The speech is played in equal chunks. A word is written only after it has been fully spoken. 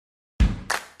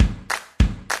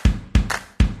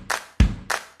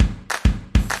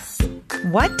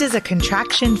What does a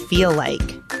contraction feel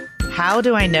like? How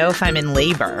do I know if I'm in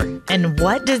labor? And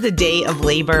what does the day of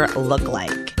labor look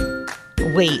like?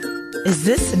 Wait, is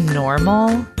this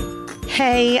normal?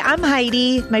 Hey, I'm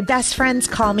Heidi. My best friends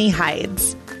call me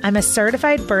Hides. I'm a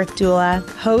certified birth doula,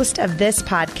 host of this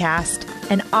podcast,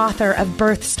 and author of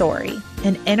Birth Story,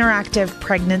 an interactive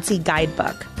pregnancy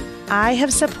guidebook. I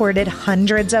have supported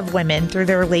hundreds of women through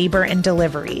their labor and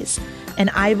deliveries,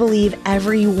 and I believe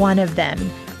every one of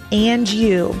them, and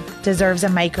you, deserves a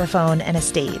microphone and a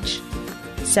stage.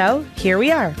 So here we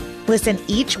are. Listen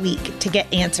each week to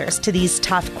get answers to these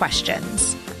tough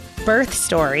questions. Birth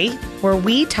Story, where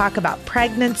we talk about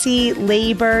pregnancy,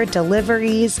 labor,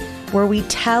 deliveries, where we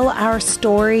tell our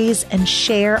stories and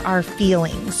share our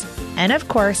feelings. And of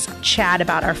course, chat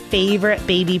about our favorite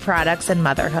baby products and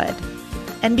motherhood.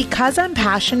 And because I'm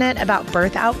passionate about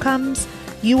birth outcomes,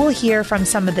 you will hear from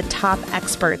some of the top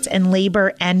experts in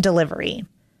labor and delivery.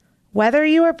 Whether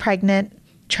you are pregnant,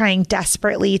 trying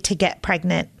desperately to get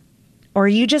pregnant, or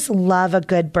you just love a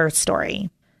good birth story,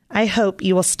 I hope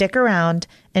you will stick around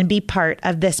and be part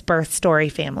of this birth story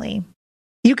family.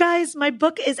 You guys, my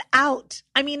book is out.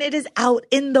 It is out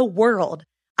in the world.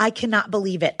 I cannot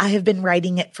believe it. I have been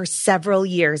writing it for several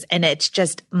years, and it's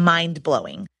just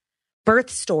mind-blowing. Birth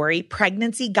Story,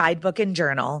 Pregnancy Guidebook and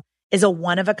Journal is a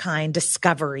one-of-a-kind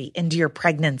discovery into your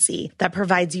pregnancy that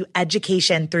provides you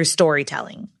education through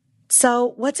storytelling.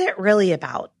 So what's it really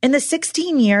about? In the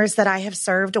 16 years that I have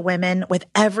served women with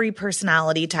every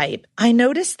personality type, I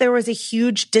noticed there was a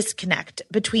huge disconnect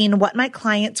between what my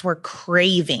clients were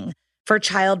craving for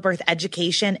childbirth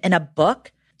education in a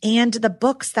book and the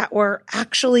books that were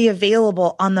actually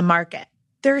available on the market.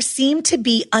 There seemed to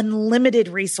be unlimited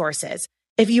resources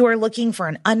if you are looking for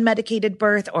an unmedicated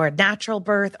birth or a natural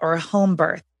birth or a home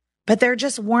birth. But there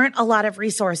just weren't a lot of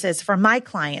resources for my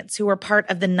clients who were part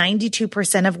of the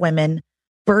 92% of women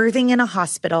birthing in a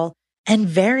hospital and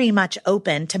very much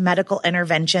open to medical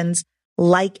interventions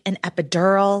like an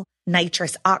epidural,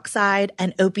 nitrous oxide,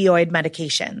 and opioid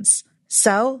medications.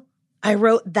 So I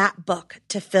wrote that book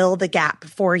to fill the gap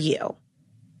for you.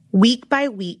 Week by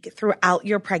week throughout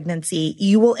your pregnancy,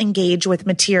 you will engage with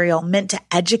material meant to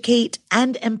educate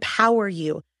and empower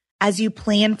you as you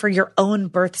plan for your own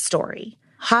birth story.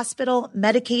 Hospital,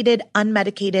 medicated,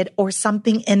 unmedicated, or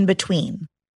something in between.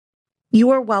 You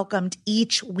are welcomed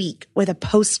each week with a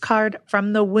postcard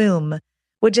from the womb,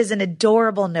 which is an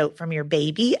adorable note from your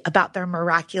baby about their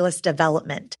miraculous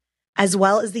development, as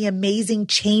well as the amazing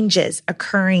changes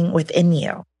occurring within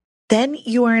you. Then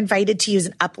you are invited to use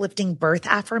an uplifting birth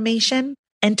affirmation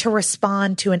and to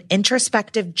respond to an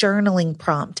introspective journaling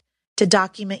prompt to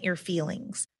document your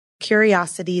feelings,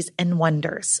 curiosities, and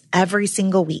wonders every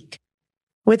single week.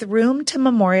 With room to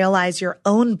memorialize your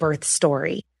own birth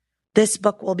story, this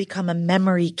book will become a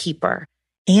memory keeper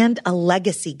and a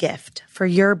legacy gift for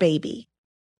your baby.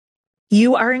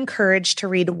 You are encouraged to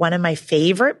read one of my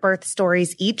favorite birth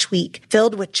stories each week,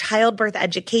 filled with childbirth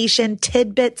education,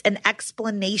 tidbits, and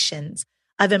explanations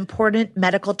of important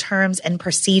medical terms and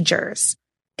procedures.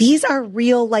 These are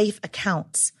real-life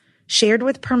accounts shared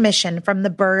with permission from the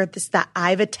births that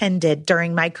I've attended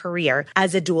during my career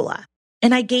as a doula.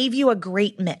 And I gave you a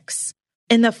great mix.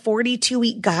 In the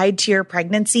 42-week guide to your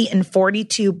pregnancy and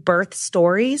 42 birth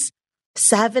stories,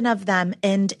 7 of them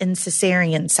end in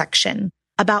cesarean section.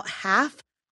 About half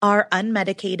are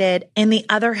unmedicated and the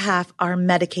other half are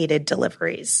medicated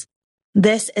deliveries.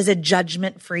 This is a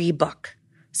judgment-free book,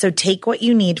 so take what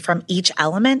you need from each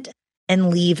element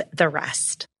and leave the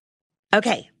rest.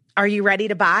 Okay, are you ready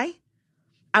to buy?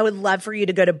 I would love for you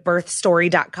to go to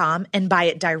birthstory.com and buy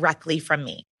it directly from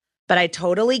me. But I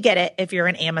totally get it if you're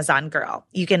an Amazon girl.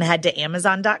 You can head to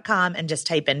amazon.com and just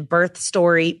type in Birth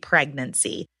Story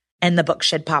Pregnancy, and the book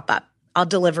should pop up. I'll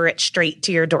deliver it straight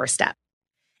to your doorstep.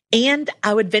 And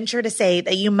I would venture to say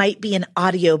that you might be an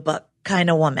audiobook kind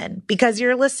of woman because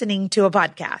you're listening to a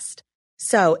podcast.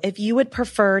 So if you would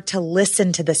prefer to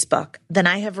listen to this book, then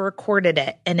I have recorded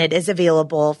it and it is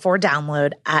available for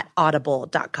download at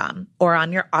audible.com or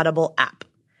on your Audible app.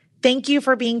 Thank you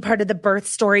for being part of the Birth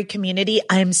Story community.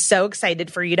 I am so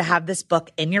excited for you to have this book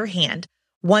in your hand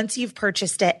once you've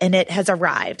purchased it and it has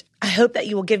arrived. I hope that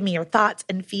you will give me your thoughts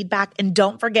and feedback, and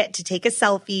don't forget to take a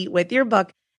selfie with your book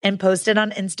and post it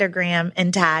on Instagram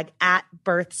and tag at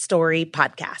Birth Story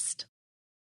Podcast.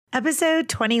 Episode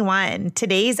 21.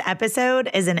 Today's episode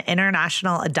is an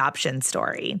international adoption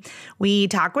story. We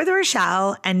talk with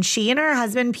Rachelle, and she and her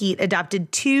husband Pete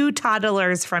adopted 2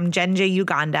 toddlers from Genja,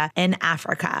 Uganda in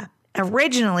Africa.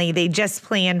 Originally, they just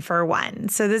planned for one.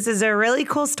 So this is a really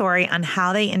cool story on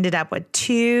how they ended up with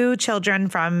 2 children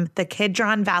from the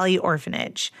Kidron Valley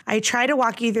Orphanage. I try to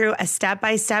walk you through a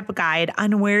step-by-step guide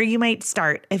on where you might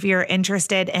start if you're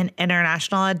interested in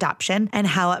international adoption and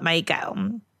how it might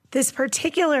go. This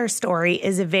particular story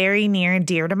is very near and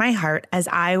dear to my heart as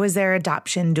I was their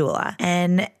adoption doula.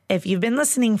 And if you've been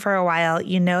listening for a while,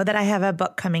 you know that I have a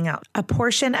book coming out. A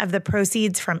portion of the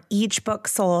proceeds from each book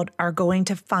sold are going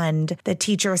to fund the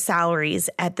teacher salaries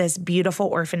at this beautiful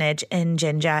orphanage in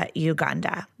Jinja,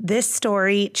 Uganda. This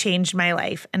story changed my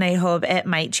life, and I hope it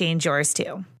might change yours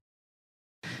too.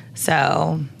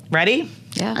 So, ready?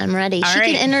 Yeah, I'm ready. She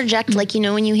can interject, like,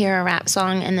 when you hear a rap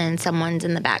song and then someone's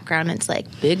in the background, it's like,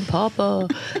 Big Papa,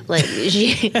 like,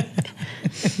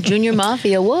 Junior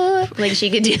Mafia, what? Like, she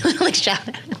could do, like, shout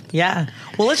it. Yeah.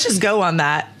 Well, let's just go on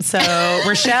that. So,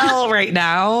 Rachelle, right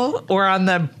now, we're on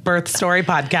the Birth Story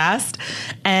podcast,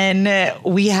 and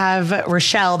we have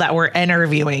Rachelle that we're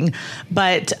interviewing,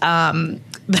 but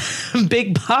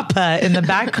Big Papa in the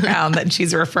background that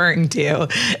she's referring to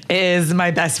is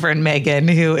my best friend Megan,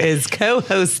 who is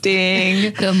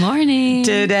co-hosting. Good morning.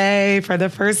 Today for the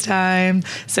first time.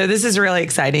 So this is really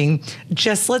exciting.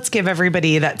 Just let's give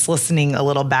everybody that's listening a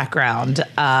little background.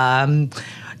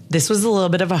 This was a little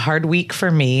bit of a hard week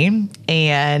for me,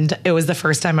 and it was the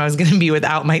first time I was going to be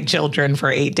without my children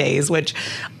for 8 days, which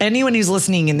anyone who's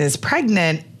listening and is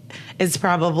pregnant is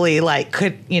probably like,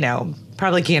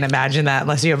 probably can't imagine that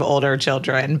unless you have older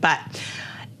children. But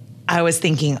I was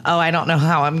thinking, I don't know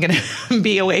how I'm going to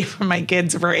be away from my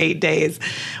kids for 8 days,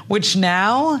 which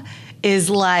now is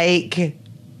like,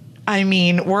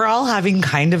 we're all having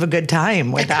kind of a good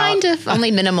time without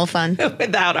only minimal fun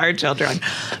without our children.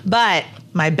 But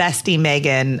my bestie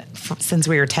Megan, since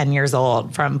we were 10 years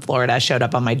old from Florida, showed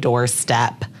up on my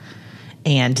doorstep.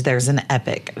 And there's an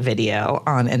epic video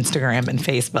on Instagram and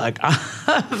Facebook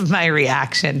of my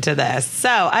reaction to this. So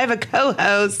I have a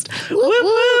co-host. Whoop,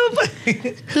 whoop.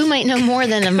 Who might know more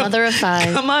than a mother of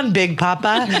 5? Come on, Big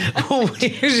Papa.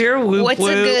 Here's your whoop. What's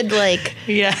a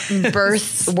good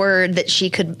birth word that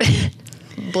she could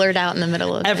blurt out in the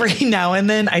middle of every now and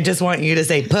then? I just want you to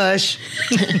say push.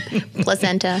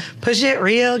 Placenta. Push it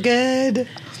real good.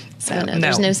 So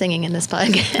there's no singing in this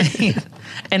podcast.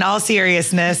 In all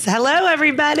seriousness, hello,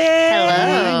 everybody.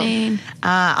 Hello.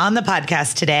 On the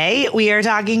podcast today, we are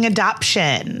talking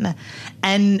adoption.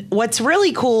 And what's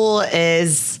really cool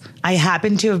is I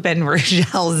happen to have been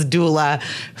Rachelle's doula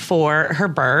for her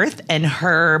birth, and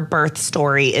her birth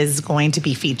story is going to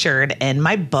be featured in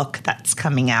my book that's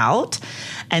coming out.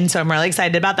 And so I'm really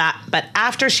excited about that. But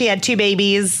after she had 2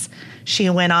 babies, she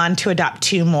went on to adopt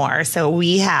 2 more. So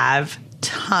we have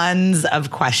tons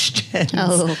of questions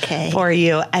for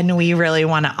you. And we really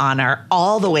want to honor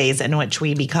all the ways in which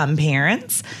we become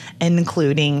parents,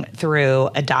 including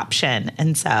through adoption.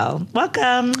 And so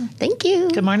welcome. Thank you.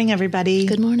 Good morning, everybody.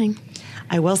 Good morning.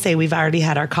 I will say we've already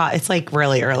had our coffee. It's like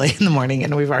really early in the morning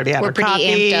and we've already had our coffee. We're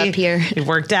pretty amped up here. We've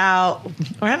worked out.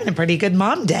 We're having a pretty good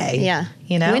mom day. Yeah.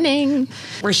 Winning.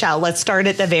 Rachelle, let's start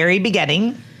at the very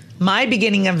beginning. My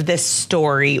beginning of this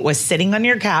story was sitting on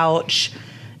your couch,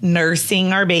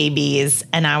 nursing our babies,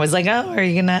 and I was like, are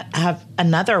you gonna have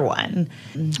another one?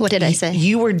 What did I say?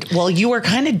 You were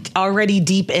kind of already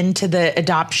deep into the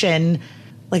adoption.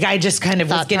 Like I just kind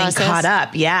of was getting caught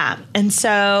up. Yeah. And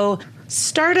so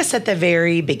start us at the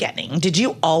very beginning. Did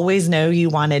you always know you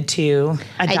wanted to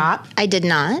adopt? I did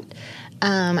not.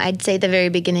 I'd say the very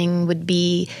beginning would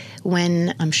be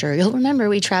when, I'm sure you'll remember,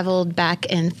 we traveled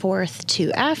back and forth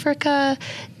to Africa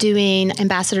doing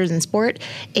ambassadors in sport.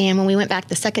 And when we went back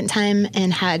the second time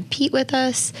and had Pete with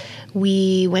us,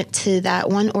 we went to that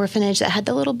one orphanage that had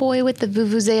the little boy with the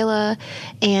vuvuzela.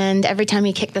 And every time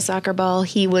he kicked the soccer ball,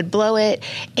 he would blow it.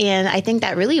 And I think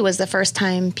that really was the first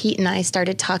time Pete and I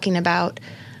started talking about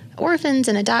orphans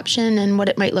and adoption and what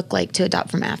it might look like to adopt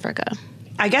from Africa.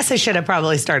 I guess I should have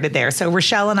probably started there. So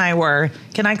Rachelle and I were,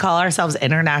 can I call ourselves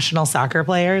international soccer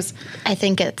players? I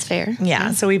think it's fair.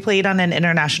 Yeah. So we played on an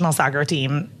international soccer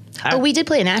team. We did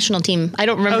play a national team. I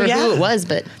don't remember who it was,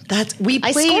 but I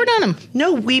scored on them.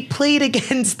 No, we played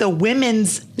against the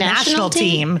women's national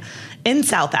team in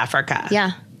South Africa.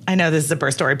 Yeah. I know this is a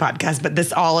Birth Story podcast, but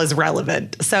this all is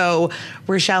relevant. So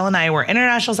Rachelle and I were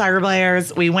international soccer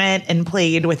players. We went and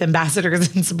played with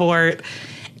ambassadors in sport.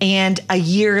 And a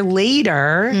year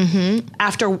later,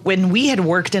 after when we had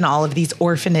worked in all of these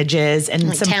orphanages and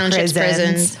like some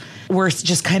prisons, we're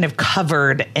just kind of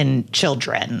covered in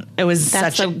children. It was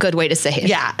That's a good way to say it.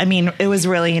 Yeah. I mean, it was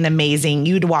really an amazing,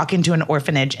 you'd walk into an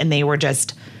orphanage and they were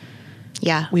just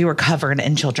Yeah. We were covered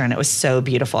in children. It was so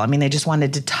beautiful. I mean, they just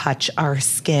wanted to touch our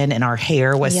skin, and our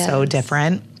hair was so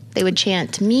different. They would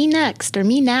chant, "Me next," or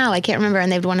 "Me now." I can't remember. And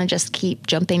they'd want to just keep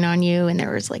jumping on you. And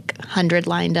there was like 100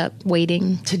 lined up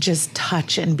waiting. To just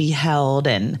touch and be held.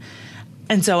 And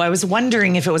so I was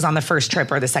wondering if it was on the first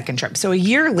trip or the second trip. So a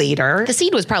year later. The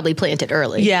seed was probably planted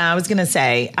early. Yeah, I was going to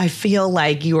say, I feel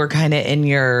like you were kind of in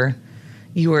your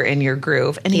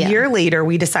groove. And a year later,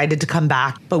 we decided to come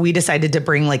back, but we decided to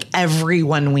bring like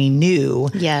everyone we knew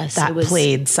that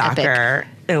played soccer. Epic.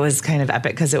 It was kind of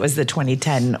epic because it was the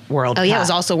 2010 World Cup. Oh, yeah, it was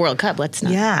also World Cup. Let's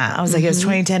not. Yeah, I was like, it was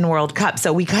 2010 World Cup.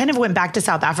 So we kind of went back to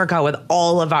South Africa with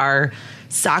all of our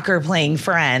soccer playing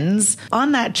friends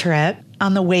on that trip.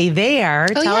 On the way there,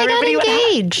 tell everybody I got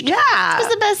engaged. Yeah. It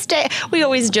was the best day. We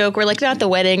always joke, we're like, not the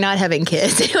wedding, not having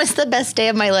kids. It was the best day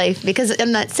of my life because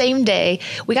on that same day,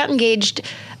 we got engaged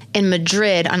in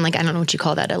Madrid on like, I don't know what you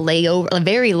call that, a layover, a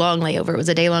very long layover. It was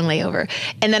a day-long layover.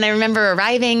 And then I remember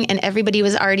arriving and everybody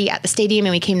was already at the stadium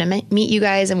and we came to meet you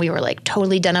guys and we were like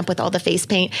totally done up with all the face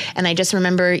paint. And I just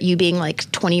remember you being like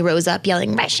 20 rows up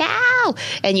yelling, "Rachelle!"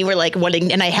 And you were like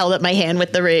wanting, and I held up my hand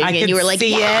with the ring and you were like,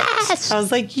 "Yes!" I was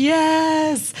like,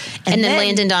 "Yes!" And then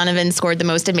Landon Donovan scored the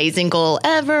most amazing goal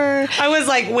ever. I was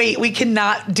like, wait, we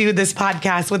cannot do this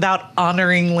podcast without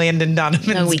honoring Landon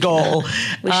Donovan's goal.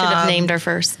 We should have named our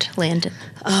first Landon.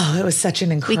 Oh, it was such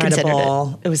an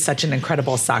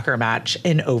incredible soccer match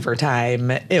in overtime.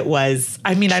 It was,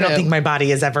 I mean, I don't think my body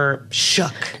has ever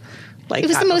shook like that. It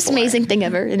was the most amazing thing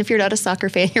ever. And if you're not a soccer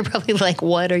fan, you're probably like,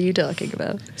 what are you talking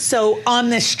about? So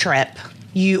on this trip,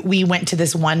 we went to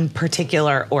this one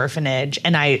particular orphanage,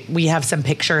 and we have some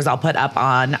pictures I'll put up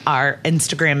on our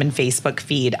Instagram and Facebook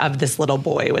feed of this little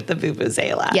boy with the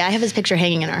vuvuzela. Yeah, I have his picture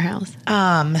hanging in our house.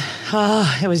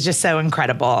 It was just so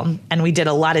incredible. And we did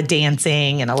a lot of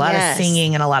dancing and a lot of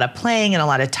singing and a lot of playing and a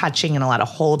lot of touching and a lot of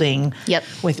holding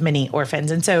with many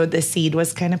orphans. And so the seed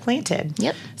was kind of planted.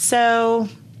 Yep. So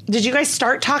did you guys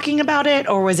start talking about it,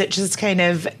 or was it just kind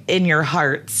of in your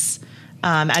hearts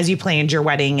as you planned your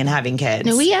wedding and having kids?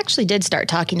 No, we actually did start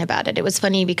talking about it. It was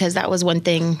funny because that was one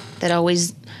thing that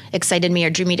always excited me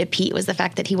or drew me to Pete, was the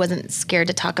fact that he wasn't scared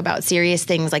to talk about serious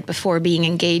things. Like before being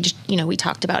engaged, we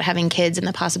talked about having kids and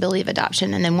the possibility of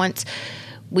adoption. And then once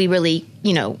we really,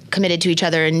 committed to each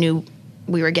other and knew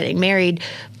we were getting married,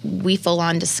 we full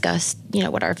on discussed,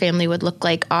 what our family would look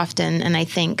like often. And I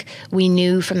think we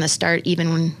knew from the start,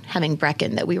 even when having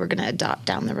Brecken, that we were going to adopt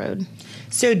down the road.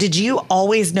 So did you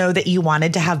always know that you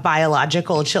wanted to have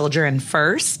biological children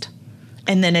first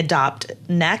and then adopt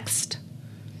next?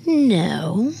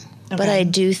 No. Okay. But I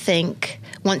do think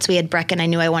once we had Brecken, I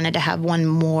knew I wanted to have one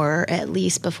more at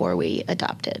least before we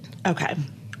adopted. Okay.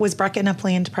 Was Brecken a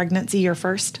planned pregnancy your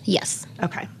first? Yes.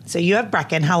 Okay. So you have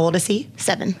Brecken. How old is he?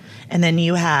 7. And then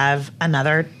you have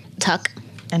another Tuck.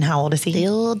 And how old is he? The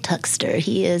old Tuckster.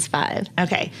 He is 5.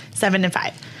 Okay. 7 and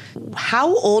 5.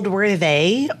 How old were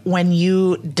they when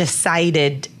you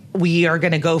decided we are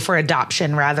going to go for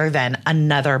adoption rather than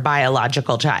another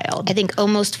biological child? I think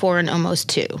almost 4 and almost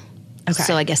 2. Okay.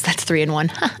 So I guess that's 3 and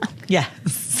 1.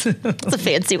 Yes. That's a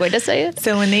fancy way to say it.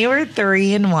 So when they were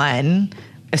 3 and 1,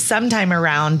 sometime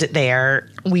around there,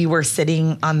 we were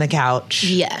sitting on the couch.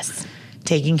 Yes.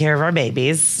 Taking care of our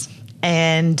babies.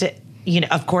 And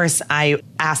of course, I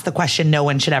asked the question no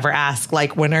one should ever ask,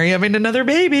 like, when are you having another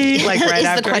baby? Like right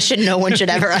after. The question no one should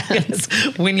ever ask.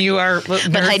 Yes, when you are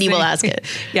nursing. But Heidi will ask it.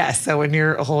 Yes, so when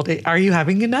you're holding, are you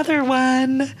having another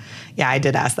one? Yeah, I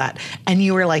did ask that. And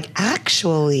you were like,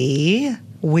 actually,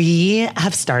 we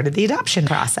have started the adoption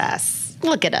process.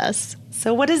 Look at us.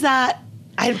 So what is that?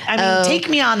 I mean, take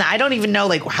me on that. I don't even know,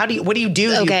 like, what do you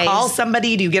do? Do you call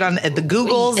somebody? Do you get on the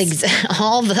Googles?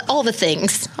 All the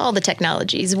things, all the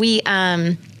technologies. We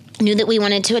knew that we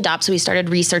wanted to adopt, so we started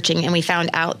researching, and we found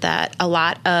out that a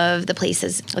lot of the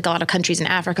places, like a lot of countries in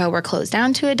Africa, were closed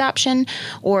down to adoption,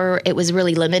 or it was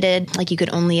really limited. Like you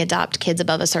could only adopt kids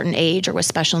above a certain age or with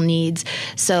special needs.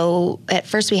 So at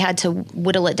first we had to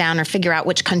whittle it down or figure out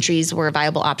which countries were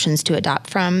viable options to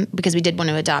adopt from, because we did want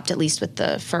to adopt at least with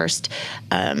the first,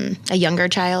 a younger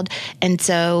child. And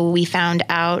so we found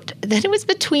out that it was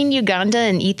between Uganda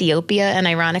and Ethiopia. And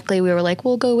ironically, we were like,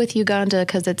 we'll go with Uganda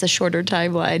because it's a shorter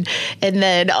timeline. And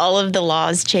then all of the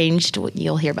laws changed.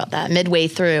 You'll hear about that midway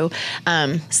through.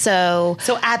 So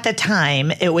at the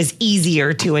time, it was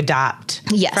easier to adopt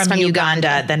from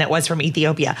Uganda than it was from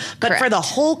Ethiopia. But Correct. For the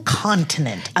whole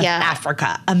continent of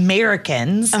Africa,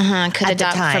 Americans could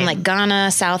adopt from like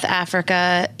Ghana, South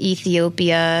Africa,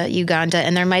 Ethiopia, Uganda,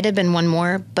 and there might have been one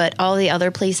more, but all the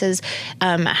other places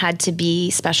had to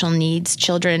be special needs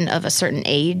children of a certain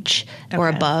age or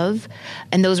above,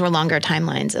 and those were longer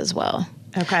timelines as well.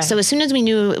 Okay. So as soon as we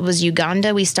knew it was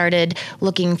Uganda, we started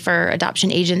looking for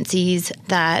adoption agencies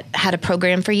that had a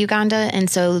program for Uganda. And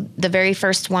so the very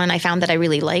first one I found that I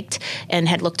really liked and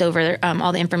had looked over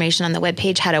all the information on the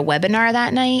webpage had a webinar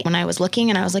that night when I was looking,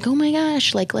 and I was like, oh my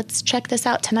gosh, like, let's check this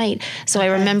out tonight. So I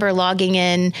remember logging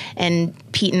in, and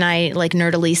Pete and I, like,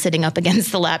 nerdily sitting up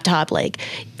against the laptop, like,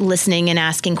 listening and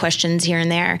asking questions here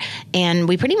and there. And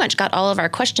we pretty much got all of our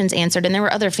questions answered. And there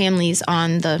were other families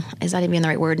on the, is that even the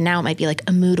right word? Now it might be like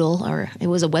a Moodle, or it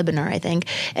was a webinar, I think.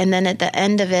 And then at the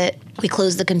end of it, we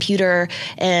closed the computer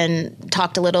and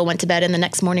talked a little, went to bed. And the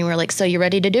next morning we were like, so you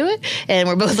ready to do it? And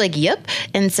we're both like, yep.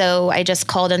 And so I just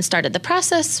called and started the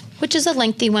process, which is a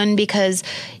lengthy one because,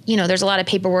 you know, there's a lot of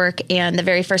paperwork. And the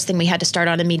very first thing we had to start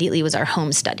on immediately was our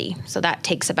home study. So that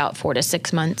takes about 4 to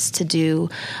 6 months to do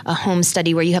a home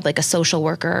study where you have like a social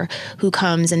worker who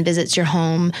comes and visits your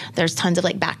home. There's tons of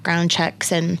like background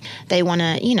checks, and they want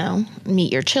to, you know,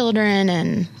 meet your children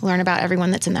and learn about everyone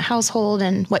that's in the household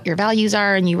and what your values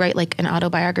are. And you write like an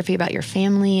autobiography about your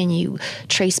family, and you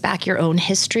trace back your own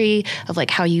history of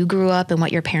like how you grew up and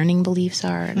what your parenting beliefs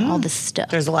are and all this stuff.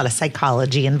 There's a lot of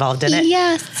psychology involved in it.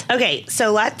 Yes. Okay,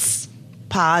 so let's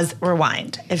pause,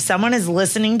 rewind. If someone is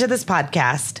listening to this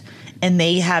podcast and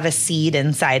they have a seed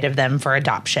inside of them for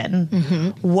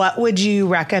adoption, what would you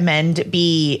recommend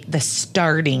be the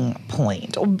starting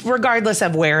point, regardless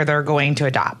of where they're going to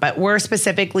adopt? But we're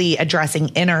specifically addressing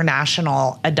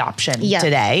international adoption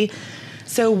today.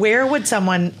 So where would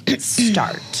someone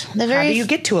start? How do you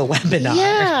get to a webinar?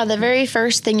 Yeah, the very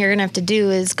first thing you're going to have to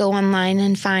do is go online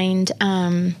and find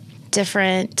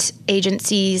different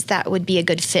agencies that would be a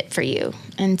good fit for you.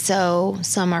 And so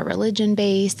some are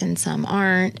religion-based and some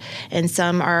aren't. And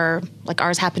some are, like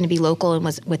ours happened to be local and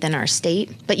was within our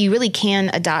state. But you really can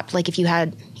adopt, like if you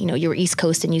had, you know, you were East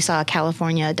Coast and you saw a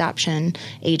California adoption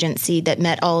agency that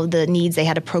met all of the needs, they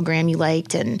had a program you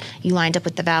liked and you lined up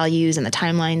with the values and the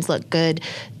timelines looked good,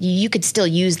 you could still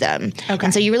use them. Okay.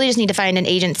 And so you really just need to find an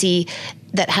agency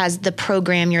that has the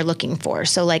program you're looking for.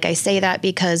 So like I say that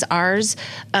because ours,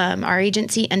 our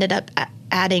agency ended up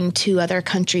adding 2 other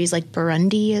countries, like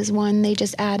Burundi is one they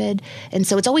just added. And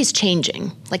so it's always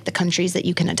changing, like the countries that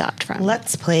you can adopt from.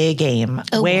 Let's play a game.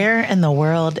 Where in the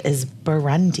world is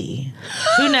Burundi?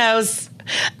 Who knows?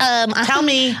 Tell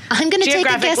me. I'm going to take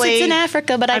a guess it's in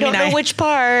Africa, but I don't know which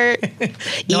part.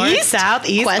 North, East? south,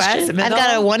 east, Question. west, middle? I've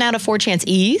got a 1 out of 4 chance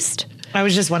east. I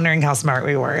was just wondering how smart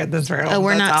we were at this world. Oh,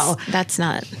 we're That's not. That's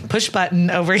not. Push button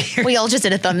over here. We all just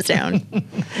did a thumbs down.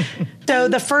 So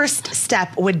the first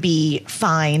step would be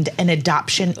find an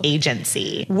adoption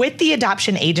agency. With the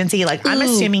adoption agency, like I'm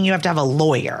assuming you have to have a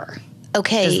lawyer.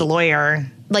 Okay. Is the lawyer...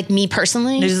 Like me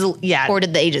personally? Yeah. Or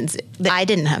did the agency? I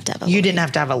didn't have to have a lawyer. You didn't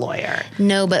have to have a lawyer.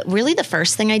 No, but really the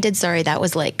first thing I did, sorry, that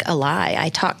was like a lie. I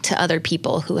talked to other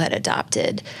people who had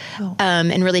adopted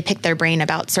and really picked their brain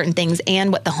about certain things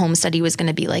and what the home study was going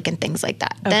to be like and things like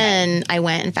that. Okay. Then I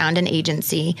went and found an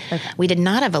agency. Okay. We did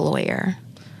not have a lawyer.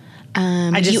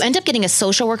 You end up getting a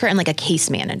social worker and like a case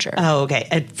manager. Oh, okay.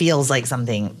 It feels like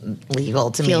something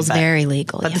legal to me. Feels very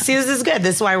legal. But see, this is good.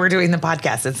 This is why we're doing the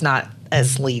podcast. It's not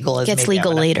as legal as gets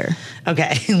legal later.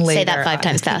 Okay. Later. Say that 5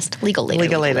 times fast. Legal later.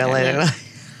 Legal later. Yeah.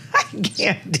 I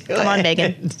can't do it. Come on,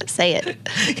 Megan. Say it.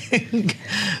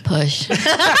 Push.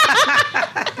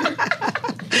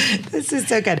 This is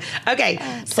so good. Okay.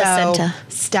 Placenta. So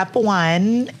step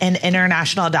 1 in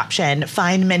international adoption,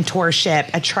 find mentorship,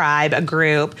 a tribe, a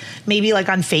group, maybe like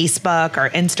on Facebook or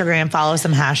Instagram, follow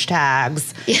some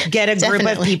hashtags, get a group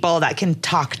of people that can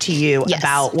talk to you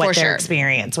about what their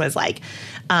experience was like.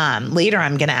 Later,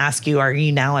 I'm going to ask you, are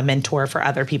you now a mentor for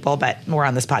other people? But we're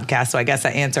on this podcast, so I guess the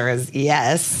answer is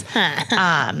yes.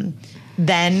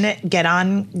 Then get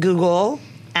on Google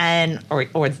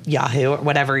or Yahoo or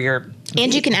whatever your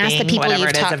and you can ask the people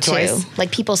you've talked to. Choice.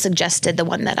 Like people suggested the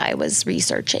one that I was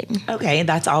researching. Okay,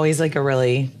 that's always like a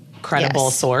really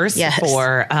credible source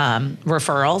for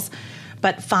referrals.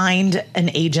 But find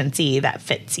an agency that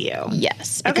fits you.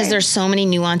 Yes, because there's so many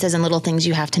nuances and little things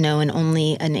you have to know, and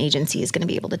only an agency is going to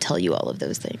be able to tell you all of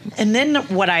those things. And then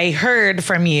what I heard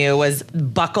from you was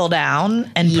buckle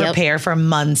down and prepare for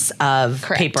months of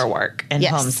paperwork and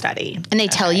home study. And they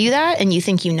tell you that, and you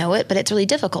think you know it, but it's really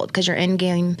difficult because your end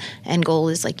goal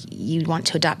is like you want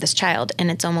to adopt this child, and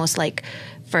it's almost like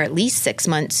for at least 6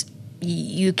 months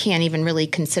you can't even really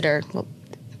consider. Well,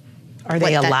 are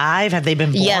they alive? Have they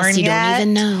been born yet? Yes, you don't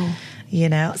even know. You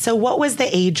know, so what was the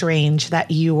age range that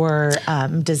you were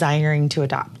desiring to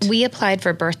adopt? We applied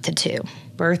for birth to 2.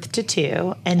 birth to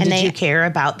 2. And did you care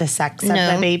about the sex of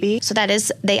the baby? So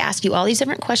they ask you all these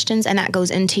different questions, and that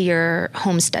goes into your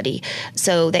home study.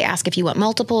 So they ask if you want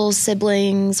multiple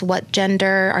siblings, what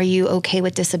gender, are you okay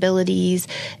with disabilities?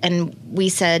 And we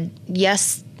said,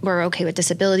 yes, we're okay with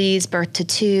disabilities, birth to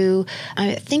 2.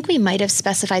 I think we might have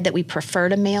specified that we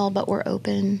preferred a male, but we're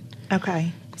open.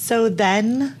 Okay. So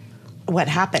then what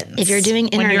happens? If you're doing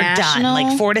international, when you're done,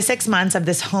 like 4 to 6 months of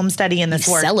this home study and this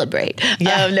work. Celebrate.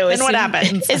 Yeah. And what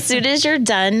happens? As soon as you're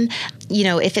done,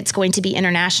 if it's going to be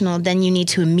international, then you need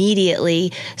to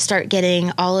immediately start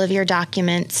getting all of your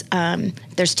documents.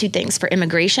 There's 2 things for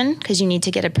immigration, because you need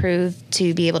to get approved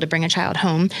to be able to bring a child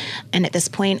home. And at this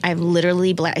point, I've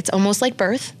literally it's almost like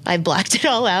birth. I've blacked it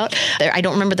all out. I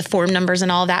don't remember the form numbers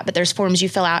and all of that, but there's forms you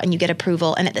fill out and you get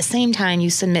approval. And at the same time, you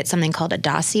submit something called a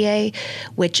dossier,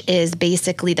 which is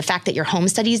basically the fact that your home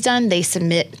study is done. They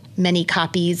submit many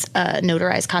copies,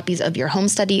 notarized copies of your home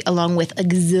study, along with a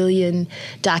gazillion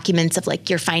documents of like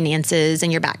your finances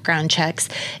and your background checks.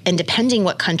 And depending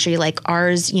what country, like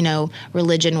ours,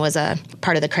 religion was a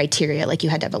part of the criteria. Like you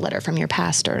had to have a letter from your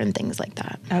pastor and things like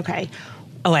that. Okay.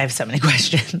 Oh, I have so many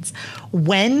questions.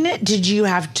 When did you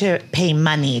have to pay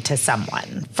money to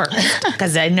someone first?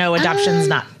 Because I know adoption's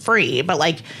not free, but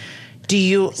like, do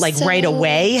you right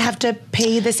away have to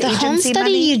pay this agency home study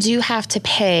money? You do have to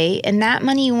pay, and that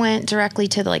money went directly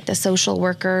to the social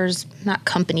workers, not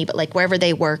company, but like wherever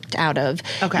they worked out of.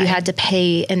 Okay. You had to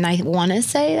pay, and I want to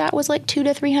say that was like $200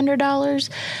 to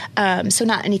 $300. So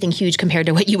not anything huge compared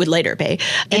to what you would later pay.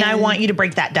 And I want you to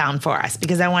break that down for us,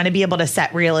 because I want to be able to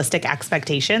set realistic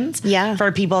expectations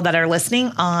for people that are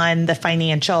listening on the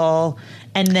financial,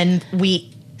 and then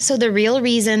So the real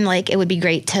reason, it would be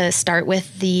great to start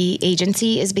with the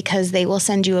agency is because they will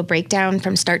send you a breakdown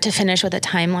from start to finish with a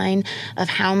timeline of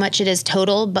how much it is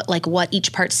total, but what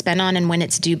each part's spent on and when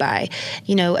it's due by.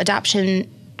 Adoption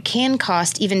can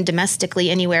cost, even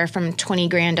domestically, anywhere from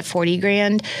 $20,000 to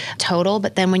 $40,000 total.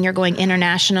 But then when you're going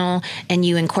international and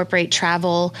you incorporate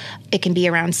travel, it can be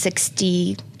around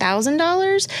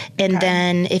 $60,000. And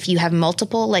then if you have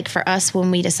multiple, like for us,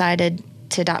 when we decided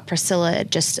to adopt Priscilla, it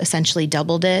just essentially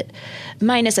doubled it,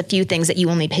 minus a few things that you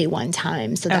only pay one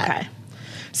time.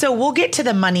 So we'll get to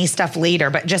the money stuff later,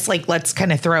 but just let's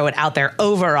kind of throw it out there.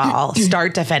 Overall,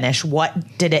 start to finish,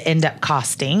 what did it end up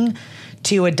costing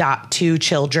to adopt 2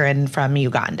 children from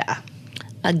Uganda?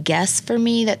 A guess for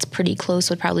me that's pretty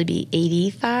close would probably be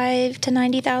 $85,000 to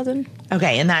 $90,000.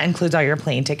 Okay, and that includes all your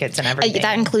plane tickets and everything?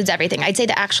 That includes everything. I'd say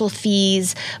the actual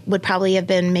fees would probably have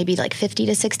been maybe $50,000 to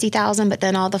 $60,000, but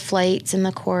then all the flights and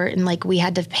the court, and we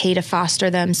had to pay to foster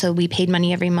them, so we paid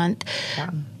money every month. Yeah.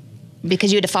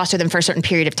 Because you had to foster them for a certain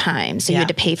period of time, so you had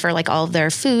to pay for all of their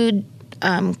food,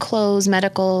 clothes,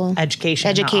 medical,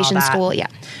 education, school. Yeah.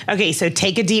 Okay, so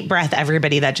take a deep breath,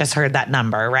 everybody that just heard that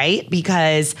number, right?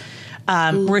 Because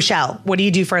Rachelle, what do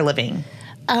you do for a living?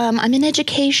 I'm in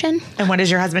education. And what does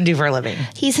your husband do for a living?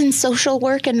 He's in social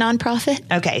work and nonprofit.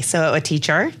 Okay, so a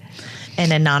teacher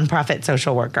and a nonprofit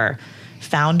social worker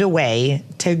found a way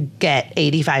to get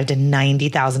 $85,000 to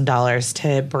 $90,000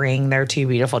 to bring their 2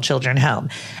 beautiful children home.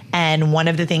 And one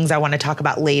of the things I want to talk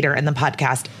about later in the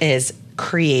podcast is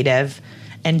creative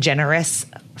and generous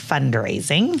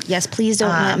fundraising. Yes, please don't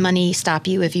let money stop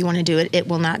you. If you want to do it, it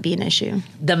will not be an issue.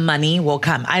 The money will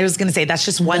come. I was going to say, that's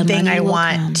just one thing I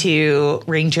want to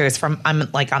ring true is from, I'm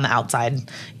on the outside,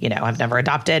 I've never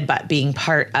adopted, but being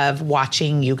part of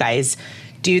watching you guys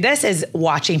do this is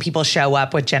watching people show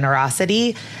up with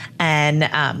generosity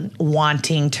and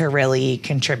wanting to really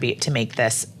contribute to make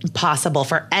this possible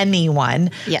for anyone,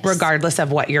 regardless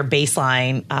of what your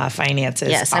baseline finances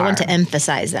are. Yes, I want to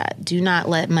emphasize that. Do not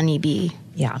let money be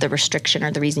the restriction or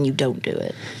the reason you don't do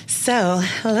it. So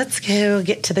let's go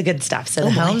get to the good stuff. So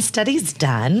the home study's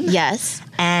done. Yes.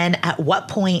 And at what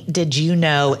point did you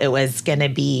know it was going to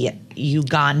be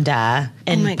Uganda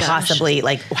and possibly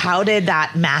how did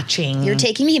that matching? You're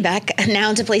taking me back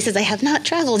now to places I have not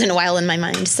traveled in a while in my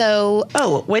mind. So,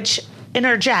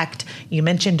 interject. You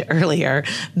mentioned earlier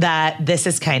that this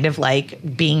is kind of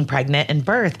like being pregnant and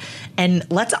birth. And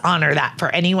let's honor that for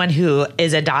anyone who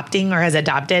is adopting or has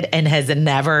adopted and has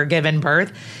never given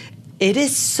birth. It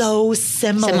is so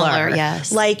similar.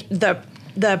 Yes.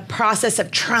 The process of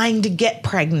trying to get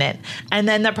pregnant and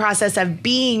then the process of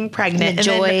being pregnant. And the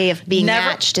joy of being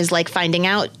matched is finding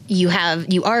out you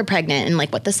are pregnant and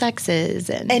what the sex is.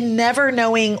 And never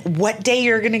knowing what day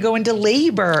you're going to go into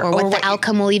labor. Or what the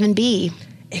outcome will even be.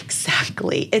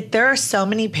 Exactly. There are so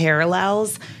many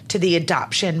parallels to the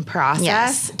adoption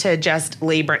process to just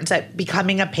labor. To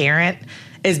becoming a parent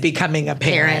is becoming a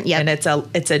parent. Yep. And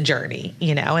it's a journey,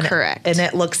 you know, and Correct. And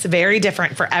it looks very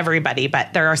different for everybody,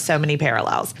 but there are so many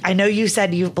parallels. I know you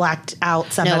said you blacked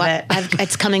out some of it.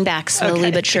 It's coming back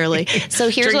slowly but surely. So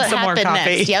here's Drink what some more happened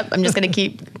coffee. next. Yep. I'm just going to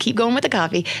keep going with the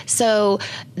coffee. So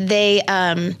they,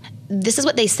 this is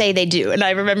what they say they do. And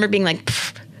I remember being like,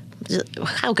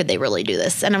 how could they really do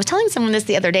this? And I was telling someone this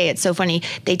the other day. It's so funny.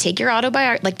 They take your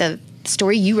autobiography, like the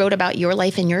story you wrote about your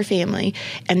life and your family.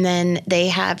 And then they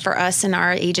have, for us in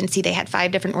our agency, they had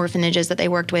 5 different orphanages that they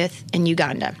worked with in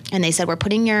Uganda. And they said, we're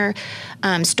putting your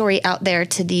story out there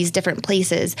to these different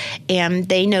places. And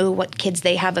they know what kids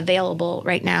they have available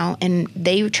right now. And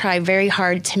they try very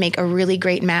hard to make a really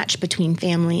great match between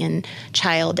family and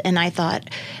child. And I thought,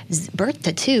 birth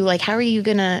to 2, like, how are you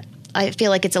going to... I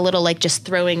feel like it's a little like just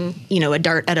throwing, a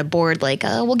dart at a board, like,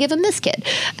 we'll give them this kid.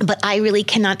 But I really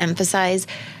cannot emphasize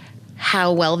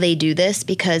how well they do this,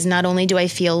 because not only do I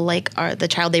feel like the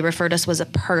child they referred us was a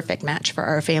perfect match for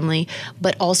our family,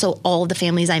 but also all the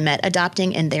families I met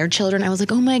adopting and their children, I was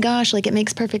like, oh my gosh, like, it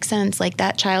makes perfect sense. Like,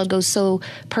 that child goes so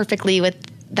perfectly with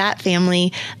that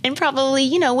family and probably,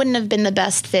 wouldn't have been the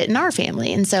best fit in our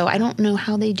family. And so I don't know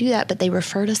how they do that, but they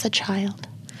referred us a child.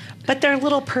 But their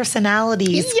little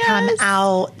personalities come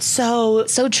out so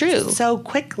true, so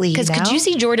quickly. Because could you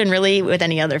see Jordan really with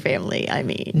any other family? I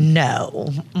mean,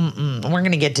 no. We're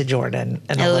going to get to Jordan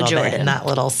in a little bit, and that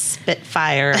little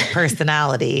Spitfire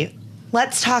personality.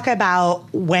 Let's talk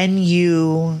about when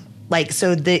you...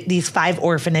 so these 5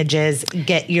 orphanages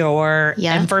get your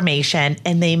information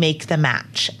and they make the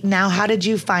match. Now, how did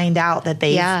you find out that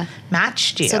they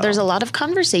matched you? So there's a lot of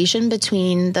conversation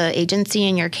between the agency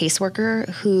and your caseworker,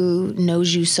 who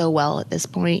knows you so well at this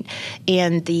point,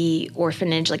 and the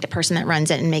orphanage, like the person that runs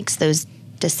it and makes those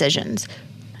decisions.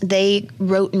 They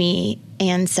wrote me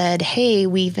and said, hey,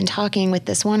 we've been talking with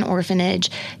this one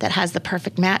orphanage that has the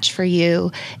perfect match for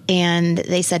you. And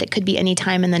they said it could be any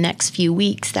time in the next few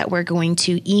weeks that we're going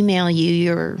to email you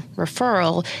your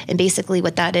referral. And basically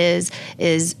what that is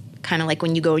kind of like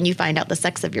when you go and you find out the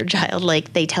sex of your child.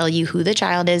 Like, they tell you who the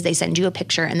child is, they send you a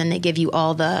picture, and then they give you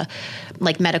all the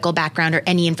medical background or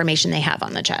any information they have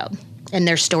on the child and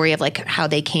their story of how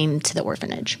they came to the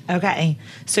orphanage. Okay.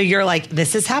 So you're like,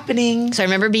 this is happening. So I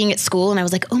remember being at school and I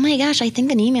was like, oh my gosh, I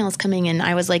think an email is coming. And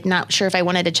I was not sure if I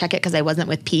wanted to check it because I wasn't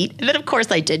with Pete. And then of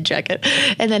course I did check it.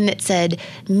 And then it said,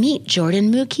 meet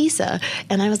Jordan Mukisa.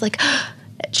 And I was like,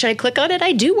 should I click on it?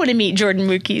 I do want to meet Jordan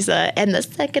Mukisa. And the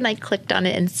second I clicked on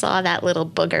it and saw that little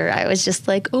booger, I was just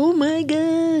like, oh my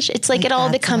gosh. It's like it all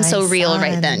becomes so real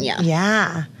right then. Yeah.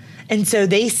 Yeah. And so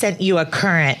they sent you a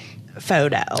current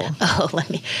photo. Oh,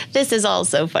 this is all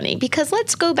so funny, because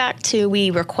let's go back to,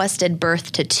 we requested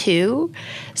birth to 2.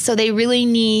 So they really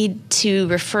need to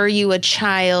refer you a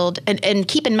child. And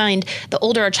keep in mind, the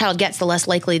older a child gets, the less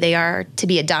likely they are to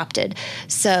be adopted.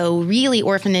 So really,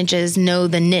 orphanages know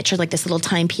the niche, or this little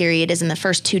time period is in the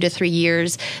first 2 to 3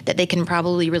 years that they can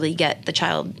probably really get the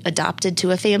child adopted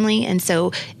to a family. And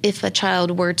so if a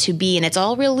child were to be, and it's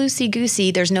all real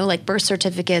loosey-goosey, there's no birth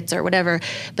certificates or whatever,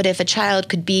 but if a child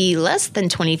could be less than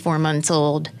 24 months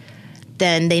old,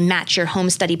 then they match your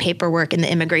home study paperwork and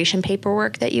the immigration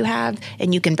paperwork that you have,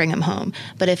 and you can bring them home.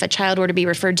 But if a child were to be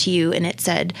referred to you and it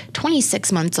said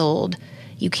 26 months old,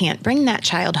 you can't bring that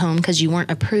child home because you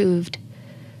weren't approved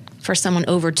for someone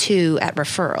over 2 at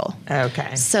referral.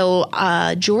 Okay. So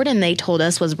Jordan, they told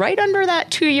us, was right under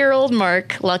that 2-year-old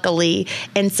mark, luckily.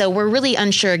 And so we're really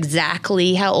unsure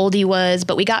exactly how old he was,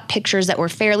 but we got pictures that were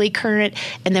fairly current,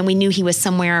 and then we knew he was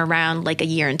somewhere around 1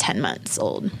 year and 10 months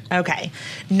old. Okay.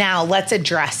 Now let's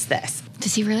address this.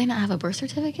 Does he really not have a birth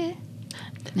certificate?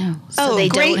 No. So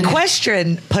great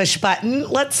question, push button.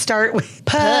 Let's start with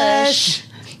push.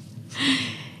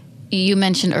 You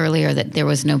mentioned earlier that there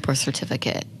was no birth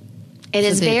certificate. It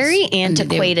is very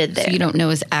antiquated there. So you don't know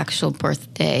his actual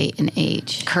birthday and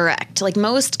age. Correct.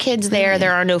 Most kids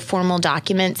there are no formal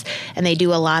documents, and they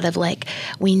do a lot of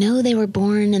we know they were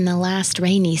born in the last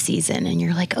rainy season. And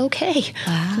you're like, okay,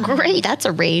 great, that's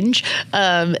a range.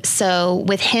 So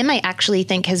with him, I actually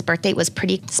think his birth date was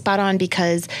pretty spot on,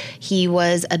 because he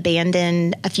was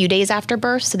abandoned a few days after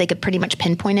birth, so they could pretty much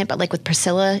pinpoint it. But with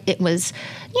Priscilla, it was,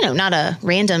 not a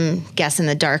random guess in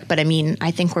the dark, but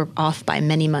I think we're off by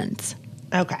many months.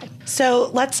 Okay. So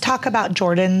let's talk about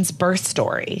Jordan's birth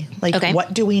story. Okay.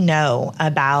 What do we know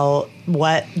about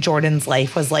what Jordan's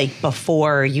life was like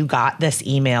before you got this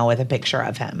email with a picture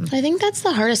of him? I think that's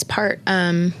the hardest part.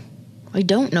 We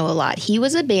don't know a lot. He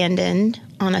was abandoned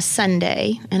on a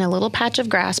Sunday in a little patch of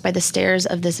grass by the stairs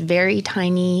of this very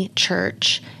tiny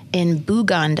church in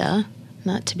Uganda,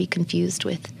 not to be confused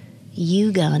with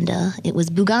Uganda. It was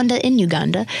Buganda in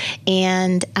Uganda.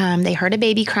 And they heard a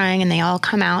baby crying, and they all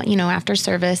come out, after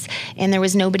service, and there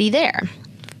was nobody there.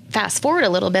 Fast forward a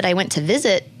little bit, I went to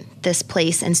visit this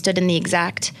place and stood in the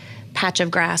exact patch of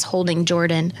grass holding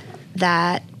Jordan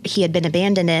that he had been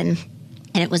abandoned in.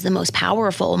 And it was the most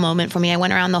powerful moment for me. I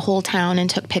went around the whole town and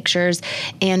took pictures.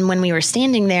 And when we were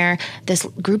standing there, this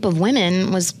group of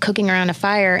women was cooking around a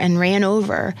fire and ran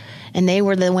over. And they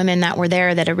were the women that were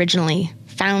there that originally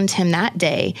found him that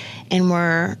day and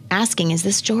were asking, is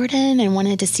this Jordan? And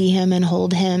wanted to see him and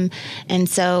hold him. And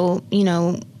so,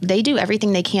 they do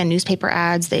everything they can. Newspaper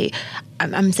ads,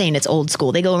 I'm saying it's old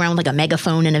school. They go around with like a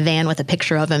megaphone in a van with a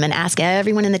picture of him and ask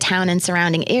everyone in the town and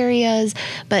surrounding areas,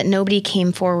 but nobody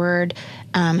came forward.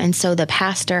 And so the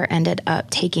pastor ended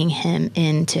up taking him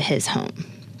into his home,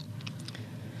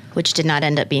 which did not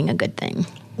end up being a good thing.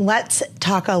 Let's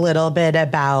talk a little bit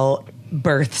about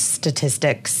birth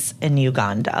statistics in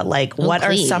Uganda. What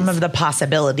are some of the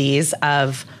possibilities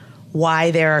of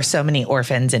why there are so many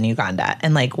orphans in Uganda?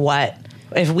 And what,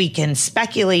 if we can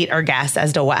speculate or guess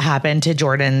as to what happened to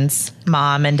Jordan's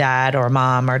mom and dad, or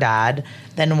mom or dad,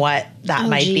 then what that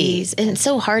might be. And it's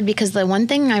so hard because the one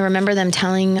thing I remember them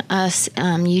telling us,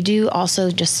 you do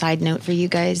also, just side note for you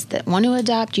guys that want to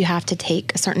adopt, you have to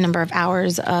take a certain number of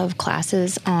hours of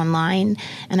classes online.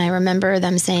 And I remember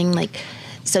them saying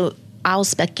so I'll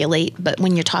speculate, but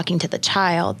when you're talking to the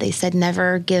child, they said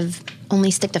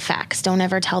only stick to facts. Don't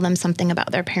ever tell them something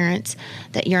about their parents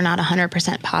that you're not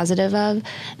 100% positive of.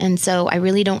 And so I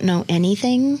really don't know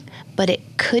anything, but it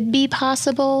could be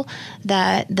possible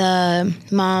that the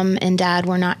mom and dad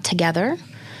were not together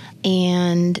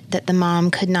and that the mom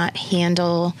could not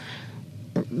handle,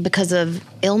 because of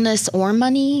illness or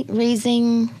money,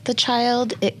 raising the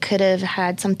child. It could have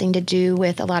had something to do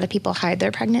with, a lot of people hide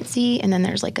their pregnancy, and then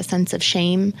there's a sense of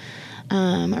shame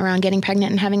around getting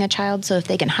pregnant and having a child. So if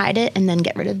they can hide it and then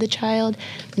get rid of the child,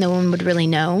 no one would really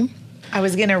know. I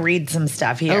was going to read some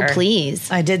stuff here. Oh, please.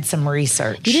 I did some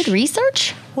research. You did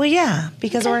research? Well, yeah,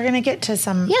 because we're going to get to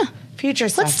some future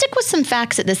stuff. Let's stick with some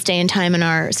facts at this day and time in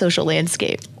our social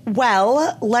landscape.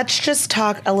 Well, let's just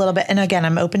talk a little bit. And again,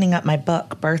 I'm opening up my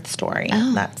book, Birth Story.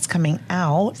 Oh. That's coming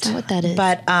out. Is that what that is?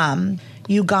 But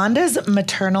Uganda's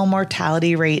maternal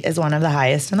mortality rate is one of the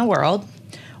highest in the world.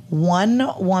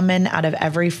 1 woman out of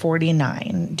every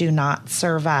 49 do not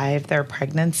survive their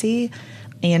pregnancy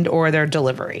and or their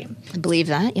delivery. I believe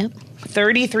that, yep.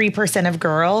 33% of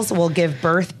girls will give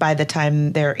birth by the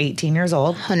time they're 18 years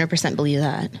old. 100% believe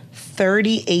that.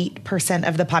 38%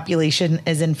 of the population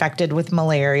is infected with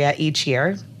malaria each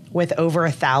year, with over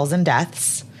 1,000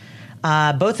 deaths.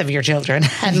 Both of your children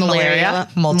had malaria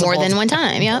more than one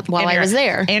time, yeah, while I was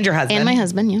there. And your husband. And my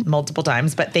husband, yeah. Multiple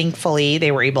times, but thankfully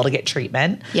they were able to get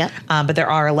treatment. Yep. But there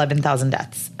are 11,000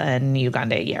 deaths in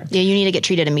Uganda a year. Yeah, you need to get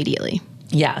treated immediately.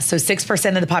 Yeah, so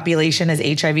 6% of the population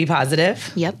is HIV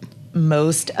positive. Yep.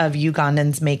 Most of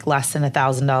Ugandans make less than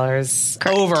 $1,000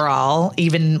 overall,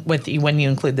 even when you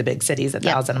include the big cities,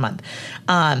 $1,000 a month.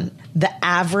 The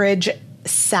average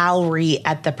salary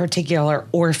at the particular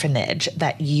orphanage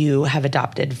that you have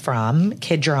adopted from,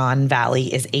 Kidron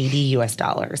Valley, is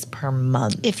 $80 per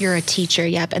month. If you're a teacher,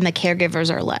 yep, and the caregivers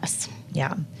are less.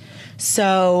 Yeah.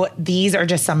 So these are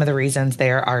just some of the reasons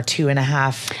there are 2.5.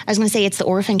 I was going to say it's the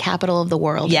orphan capital of the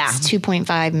world. Yeah. It's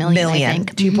 2.5 million, I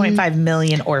think. 2.5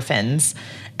 million orphans.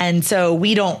 And so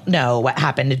we don't know what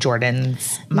happened to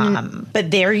Jordan's mom. But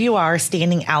there you are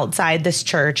standing outside this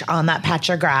church on that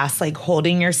patch of grass,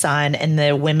 holding your son, and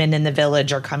the women in the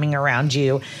village are coming around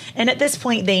you. And at this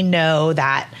point, they know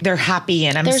that they're happy.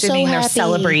 And I'm assuming they're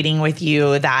celebrating with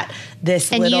you that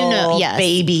this little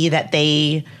baby that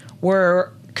they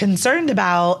were concerned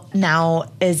about now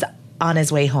is on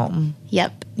his way home.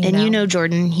 Yep. You know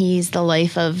Jordan, he's the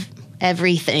life of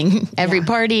everything, every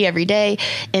party, every day.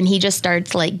 And he just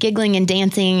starts giggling and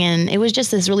dancing. And it was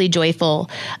just this really joyful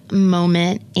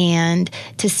moment. And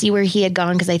to see where he had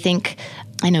gone, because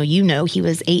I know he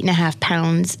was 8.5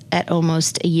 pounds at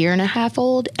almost a year and a half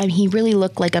old. And he really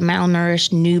looked like a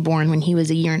malnourished newborn when he was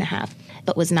a year and a half,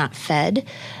 but was not fed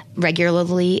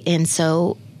regularly. And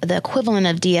so the equivalent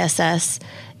of DSS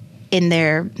in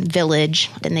their village,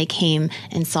 and they came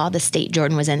and saw the state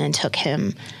Jordan was in and took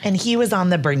him. And he was on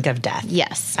the brink of death.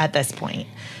 Yes. At this point.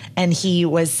 And he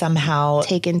was somehow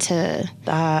taken to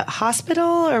the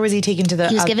hospital, or was he taken to the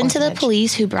He was given orphanage? To the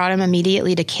police, who brought him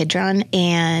immediately to Kidron,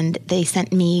 and they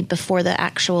sent me before the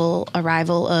actual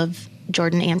arrival of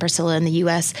Jordan and Priscilla in the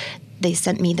U.S. they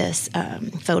sent me this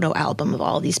photo album of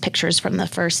all these pictures from the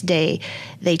first day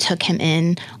they took him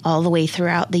in, all the way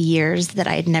throughout the years that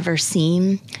I had never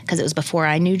seen, because it was before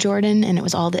I knew Jordan, and it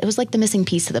was like the missing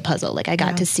piece of the puzzle. Like I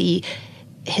got to see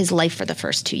his life for the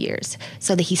first 2 years,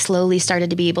 so that he slowly started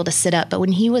to be able to sit up. But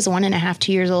when he was 1.5,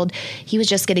 2 years old, he was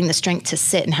just getting the strength to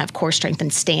sit and have core strength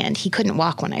and stand. He couldn't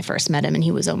walk when I first met him, and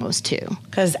he was almost 2.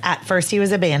 Because at first he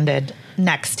was abandoned.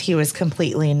 Next, he was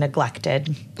completely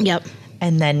neglected. Yep.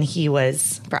 And then he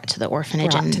was brought to the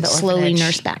orphanage and slowly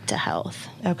nursed back to health.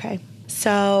 Okay.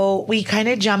 So we kind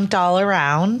of jumped all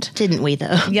around. Didn't we,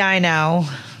 though? Yeah, I know.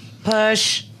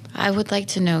 Push. I would like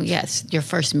to know, yes, your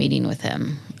first meeting with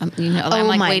him. I'm Oh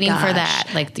like my waiting for gosh. that.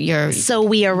 Like So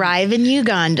we arrive in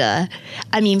Uganda.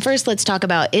 I mean, first let's talk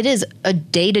about, it is a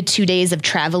day to 2 days of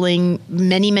traveling,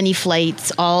 many, many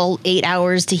flights, all 8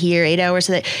 hours to here, 8 hours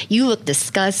to that. You look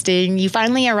disgusting. You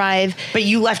finally arrive. But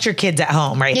you left your kids at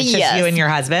home, right? It's just you and your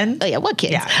husband? Oh, yeah, what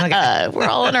kids? Yeah, okay. We're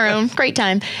all on our own. Great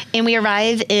time. And we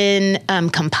arrive in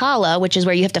Kampala, which is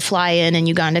where you have to fly in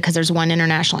Uganda, because there's one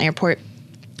international airport.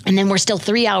 And then we're still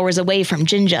 3 hours away from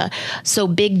Jinja. So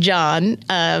Big John,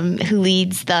 who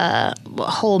leads the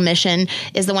whole mission,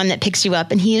 is the one that picks you up.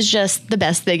 And he is just the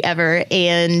best thing ever.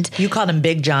 And you called him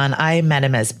Big John. I met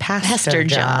him as Pastor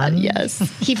John. Yes.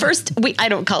 I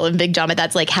don't call him Big John, but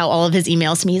that's like how all of his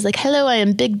emails to me. He's like, hello, I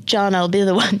am Big John. I'll be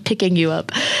the one picking you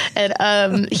up.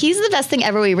 And he's the best thing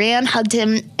ever. We ran, hugged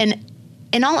him, and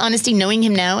in all honesty, knowing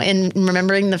him now and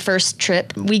remembering the first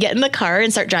trip, we get in the car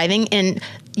and start driving, and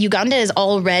Uganda is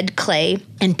all red clay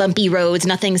and bumpy roads.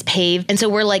 Nothing's paved. And so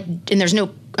we're like, and there's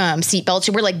no seatbelts.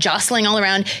 So we're like jostling all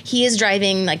around. He is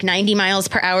driving like 90 miles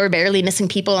per hour, barely missing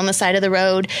people on the side of the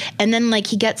road. And then like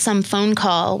he gets some phone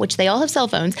call, which they all have cell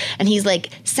phones. And he's like,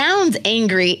 sounds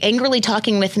angrily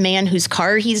talking with the man whose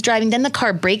car he's driving. Then the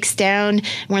car breaks down.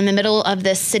 We're in the middle of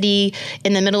this city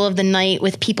in the middle of the night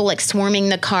with people like swarming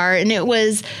the car. And it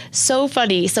was so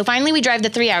funny. So finally we drive the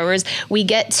 3 hours. We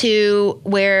get to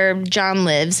where John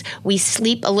lives. We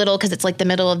sleep a little because it's like the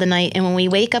middle of the night. And when we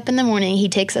wake up in the morning, he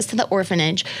takes us to the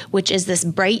orphanage, which is this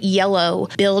bright yellow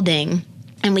building.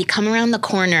 And we come around the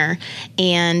corner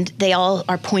and they all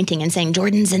are pointing and saying,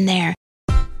 Jordan's in there.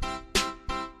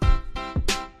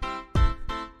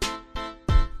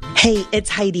 Hey, it's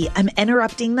Heidi. I'm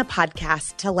interrupting the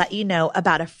podcast to let you know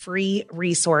about a free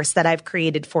resource that I've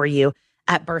created for you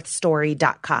at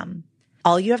birthstory.com.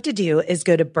 All you have to do is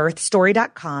go to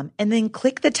birthstory.com and then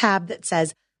click the tab that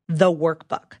says The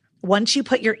Workbook. Once you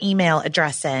put your email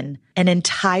address in, an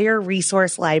entire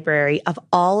resource library of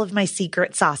all of my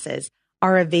secret sauces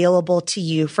are available to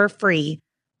you for free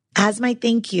as my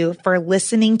thank you for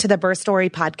listening to the Birth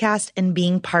Story podcast and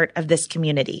being part of this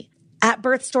community. At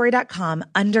birthstory.com,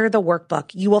 under the workbook,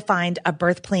 you will find a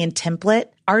birth plan template,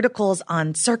 articles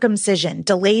on circumcision,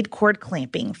 delayed cord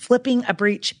clamping, flipping a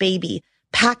breech baby,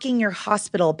 packing your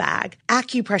hospital bag,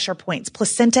 acupressure points,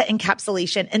 placenta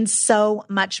encapsulation, and so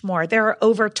much more. There are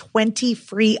over 20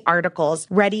 free articles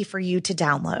ready for you to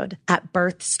download at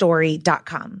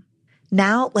birthstory.com.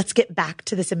 Now let's get back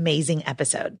to this amazing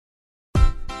episode.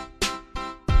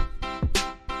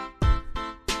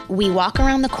 We walk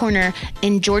around the corner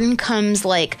and Jordan comes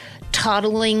like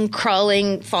toddling,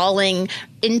 crawling, falling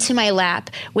into my lap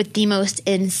with the most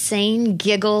insane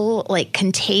giggle, like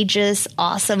contagious,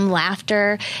 awesome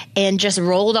laughter, and just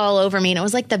rolled all over me. And it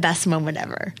was like the best moment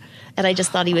ever. And I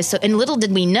just thought he was so, and little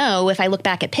did we know, if I look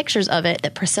back at pictures of it,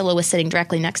 that Priscilla was sitting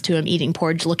directly next to him eating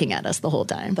porridge, looking at us the whole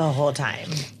time. The whole time.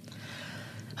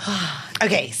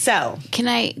 Okay, so can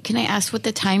I ask what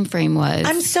the time frame was?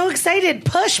 I'm so excited.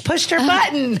 Pushed her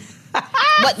button.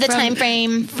 What the time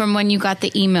frame from when you got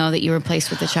the email that you were placed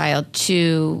with the child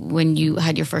to when you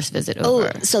had your first visit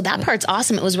over? Oh, so that part's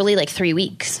awesome. It was really like 3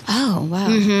 weeks. Oh, wow.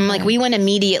 Mm-hmm. Okay. Like we went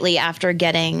immediately after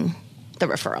getting the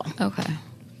referral. Okay.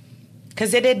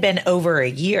 Because it had been over a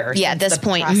year. Yeah, at this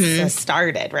point. Process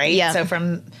started, right? Yeah. So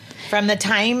from the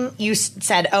time you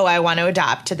said, oh, I want to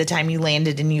adopt, to the time you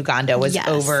landed in Uganda was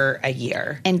over a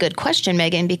year. And good question,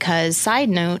 Megan, because side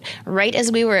note, right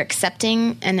as we were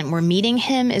accepting and then we're meeting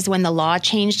him is when the law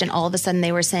changed, and all of a sudden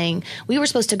they were saying we were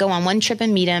supposed to go on one trip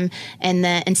and meet him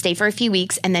and stay for a few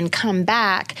weeks and then come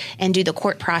back and do the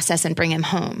court process and bring him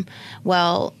home.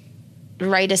 Well,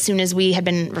 right as soon as we had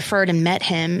been referred and met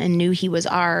him and knew he was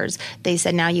ours, they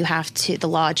said now the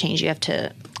law changed, you have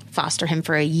to foster him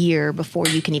for a year before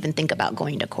you can even think about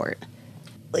going to court.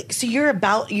 Like, so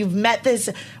you've met this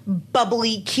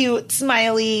bubbly, cute,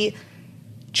 smiley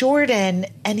Jordan,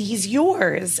 and he's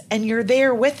yours, and you're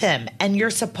there with him, and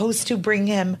you're supposed to bring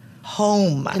him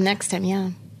home. The next time, yeah.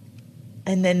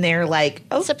 And then they're like,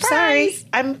 oh, Surprise. sorry.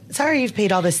 I'm sorry you've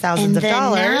paid all this thousands of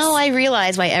dollars. Now I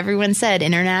realize why everyone said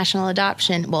international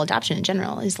adoption, well, adoption in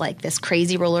general, is like this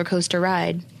crazy roller coaster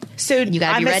ride. So you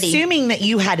gotta I'm be ready. Assuming that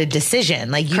you had a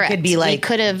decision. Like you Correct. could be like, we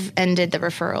could have ended the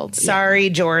referral. Sorry,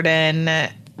 Jordan,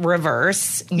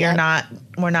 reverse. We're not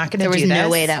going to do this. There was no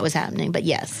way that was happening, but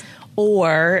yes.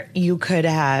 Or you could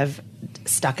have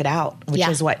stuck it out, which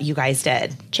is what you guys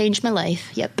did. Changed my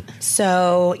life. Yep.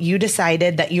 So you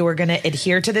decided that you were going to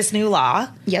adhere to this new law.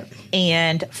 Yep.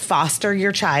 And foster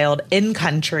your child in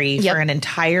country for an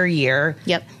entire year.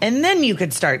 Yep. And then you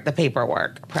could start the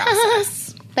paperwork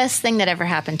process. Best thing that ever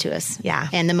happened to us. Yeah.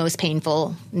 And the most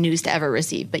painful news to ever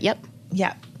receive. But yep.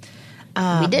 Yep.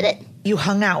 We did it. You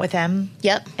hung out with him.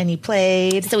 Yep. And you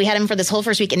played. So we had him for this whole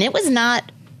first week. And it was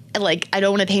not like, I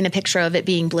don't want to paint a picture of it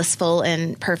being blissful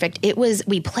and perfect. It was,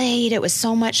 we played, it was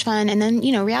so much fun. And then,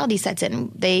 you know, reality sets in.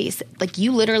 They, like,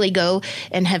 you literally go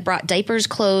and have brought diapers,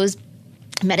 clothes,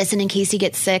 medicine in case he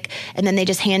gets sick, and then they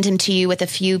just hand him to you with a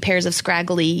few pairs of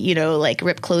scraggly, you know, like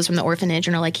ripped clothes from the orphanage,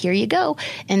 and are like, here you go.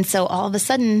 And so all of a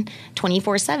sudden,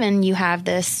 24/7, you have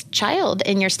this child,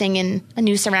 and you're staying in a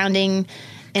new surrounding.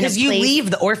 Because you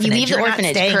leave the orphanage. You leave the orphanage,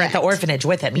 not staying correct. at the orphanage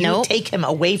with him. You take him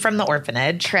away from the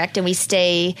orphanage. Correct. And we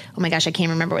stay, oh my gosh, I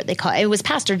can't remember what they call it. It was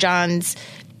Pastor John's,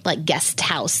 like, guest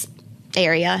house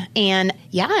area. And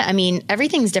yeah, I mean,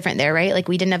 everything's different there, right? Like,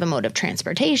 we didn't have a mode of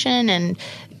transportation, and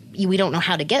we don't know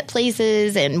how to get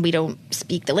places, and we don't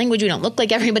speak the language. We don't look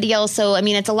like everybody else. So, I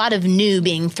mean, it's a lot of new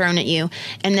being thrown at you.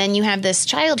 And then you have this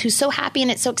child who's so happy and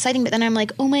it's so exciting. But then I'm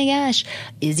like, oh my gosh,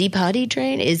 is he potty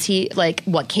trained? Is he, like,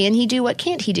 what can he do? What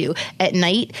can't he do? At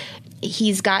night,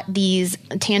 he's got these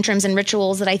tantrums and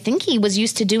rituals that I think he was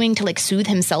used to doing to, like, soothe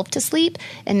himself to sleep.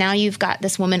 And now you've got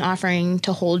this woman offering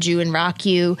to hold you and rock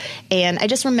you. And I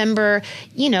just remember,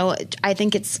 you know, I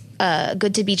think it's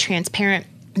good to be transparent.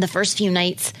 The first few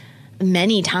nights,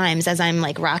 many times as I'm,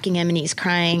 like, rocking him and he's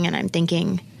crying, and I'm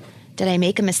thinking, did I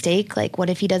make a mistake? Like, what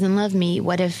if he doesn't love me?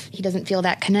 What if he doesn't feel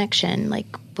that connection? Like,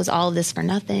 was all of this for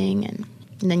nothing? And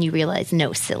then you realize,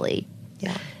 no, silly.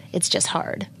 Yeah. It's just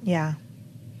hard. Yeah.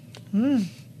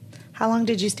 How long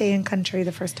did you stay in country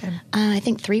the first time? I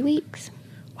think 3 weeks.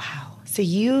 Wow. So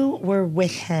you were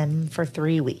with him for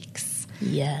 3 weeks.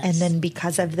 Yes. And then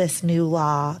because of this new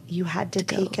law, you had to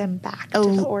take him back to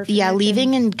the orphanage. Yeah,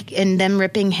 leaving and them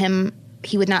ripping him,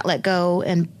 he would not let go,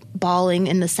 and bawling,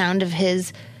 and the sound of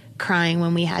his crying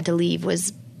when we had to leave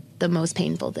was the most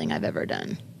painful thing I've ever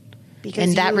done. Because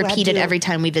and that repeated every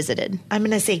time we visited. I'm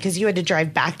going to say, because you had to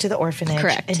drive back to the orphanage.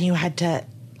 Correct. And you had to,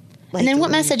 like, and then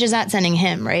what message is that sending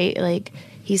him, right? Like,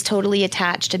 he's totally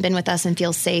attached and been with us and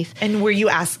feels safe. And were you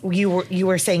asked? You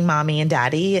were saying mommy and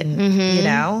daddy, and you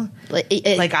know,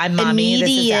 like I'm mommy, this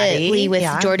is daddy. Immediately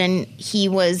with Jordan, he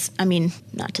was. I mean,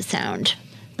 not to sound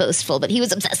boastful, but he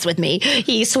was obsessed with me.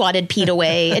 He swatted Pete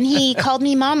away, and he called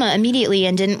me mama immediately,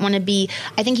 and didn't want to be.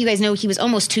 I think you guys know he was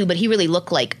almost 2, but he really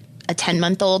looked like a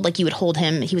 10-month-old. Like, you would hold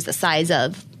him. He was the size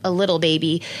of a little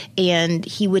baby, and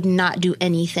he would not do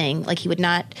anything. Like, he would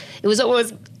not. It was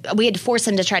we had to force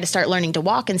him to try to start learning to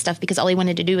walk and stuff, because all he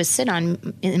wanted to do was sit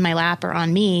in my lap or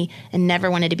on me, and never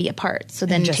wanted to be apart. So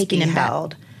then taking him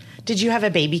held. Did you have a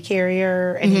baby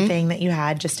carrier or anything that you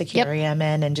had just to carry him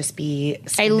in and just be?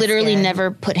 I literally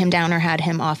never put him down or had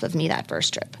him off of me that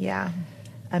first trip. Yeah.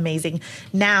 Amazing.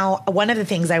 Now, one of the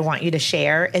things I want you to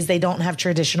share is they don't have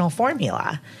traditional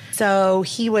formula. So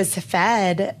he was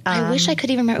fed. I wish I could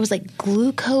even remember. It was like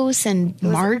glucose and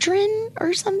margarine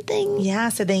or something. Yeah.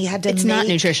 So they had to It's not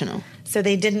nutritional. So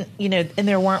they didn't, you know, and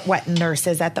there weren't wet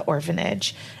nurses at the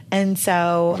orphanage. And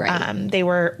so they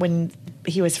were, when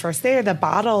he was first there, the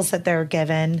bottles that they're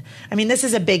given, I mean, this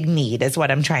is a big need is what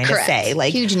I'm trying to say.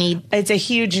 Like, huge need. It's a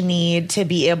huge need to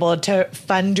be able to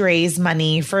fundraise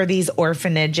money for these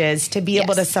orphanages, to be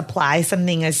able to supply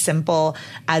something as simple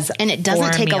as And it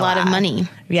doesn't take a lot of money.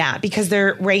 Yeah, because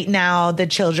they're right now the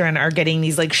children are getting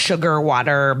these like sugar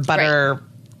water, butter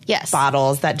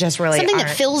bottles that just really something aren't.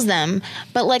 that fills them.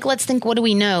 But, like, let's think, what do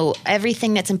we know?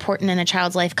 Everything that's important in a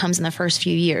child's life comes in the first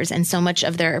few years, and so much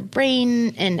of their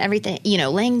brain and everything, you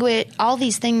know, language, all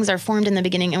these things are formed in the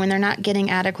beginning. And when they're not getting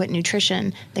adequate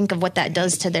nutrition, think of what that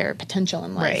does to their potential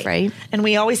in life, right? And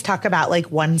we always talk about, like,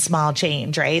 one small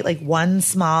change, right? Like, one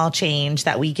small change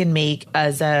that we can make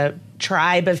as a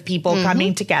tribe of people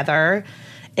coming together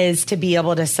is to be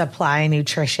able to supply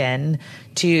nutrition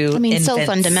to infants. So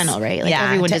fundamental, right? Like,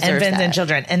 everyone to deserves infants that. and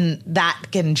children, and that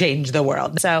can change the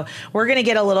world. So we're going to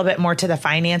get a little bit more to the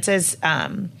finances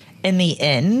in the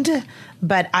end,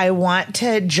 but I want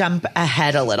to jump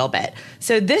ahead a little bit.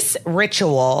 So this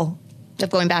ritual of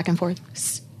going back and forth,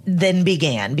 then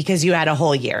began because you had a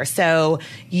whole year. So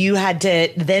you had to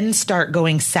then start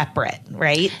going separate,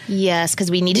 right? Yes,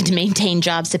 because we needed to maintain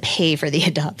jobs to pay for the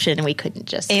adoption, and we couldn't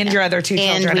just... And your other two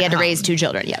children. And we had to at raise home. 2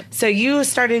 children, yeah. So you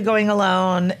started going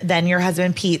alone, then your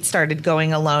husband Pete started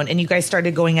going alone, and you guys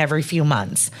started going every few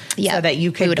months. Yeah, so that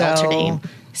you we could would go alternate.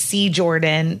 see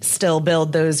Jordan, still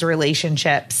build those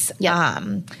relationships. Yeah.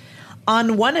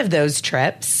 On one of those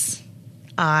trips,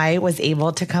 I was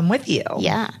able to come with you.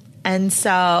 Yeah. And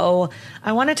so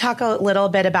I want to talk a little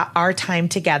bit about our time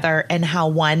together and how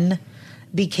one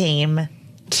became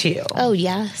 2. Oh,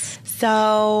 yes.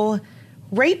 So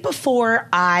right before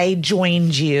I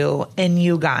joined you in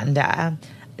Uganda,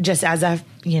 just as a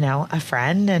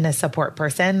friend and a support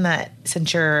person, that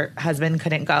since your husband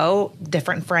couldn't go,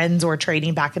 different friends were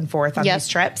trading back and forth on these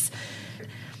trips.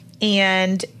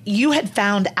 And you had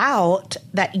found out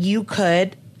that you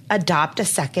could adopt a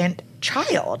second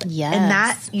child. Yes. And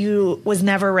that was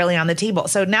never really on the table.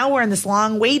 So now we're in this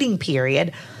long waiting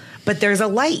period, but there's a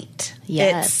light.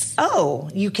 Yes.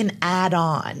 You can add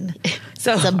on.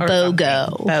 So It's a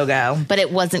BOGO. BOGO. But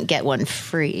it wasn't get one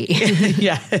free.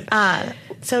 Yeah.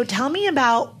 So tell me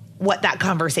about what that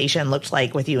conversation looked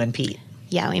like with you and Pete.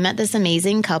 Yeah, we met this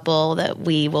amazing couple that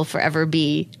we will forever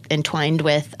be entwined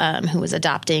with, who was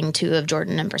adopting 2 of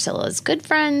Jordan and Priscilla's good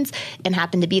friends and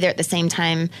happened to be there at the same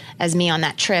time as me on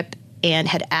that trip and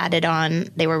had added on.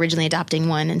 They were originally adopting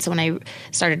 1. And so when I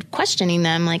started questioning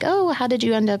them, like, oh, how did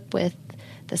you end up with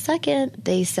the second?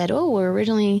 They said, oh, we're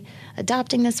originally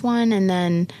adopting this one. And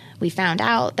then we found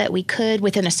out that we could,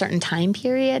 within a certain time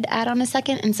period, add on a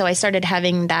second. And so I started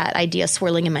having that idea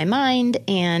swirling in my mind,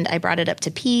 and I brought it up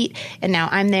to Pete, and now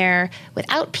I'm there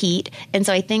without Pete. And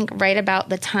so I think right about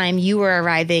the time you were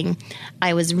arriving,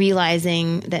 I was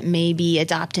realizing that maybe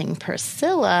adopting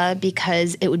Priscilla,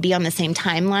 because it would be on the same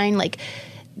timeline, like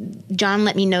John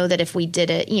let me know that if we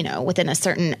did it, within a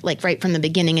certain, like right from the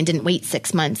beginning and didn't wait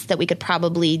 6 months, that we could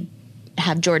probably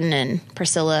have Jordan and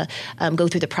Priscilla go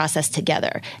through the process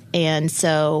together. And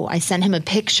so I sent him a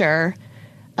picture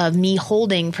of me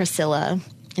holding Priscilla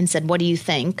and said, what do you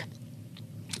think?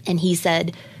 And he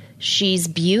said, she's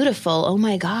beautiful. Oh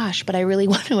my gosh, but I really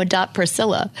want to adopt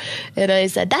Priscilla. And I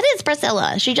said, that is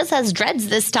Priscilla. She just has dreads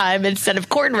this time instead of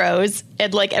cornrows.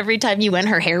 And like every time you went,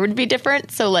 her hair would be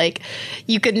different. So like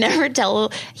you could never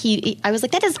tell. I was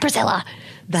like, that is Priscilla.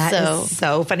 That is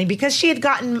so funny because she had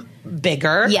gotten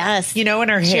bigger. Yes. And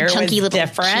her hair was chunky little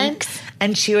different. cheeks.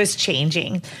 And she was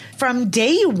changing. From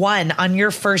day one on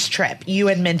your first trip, you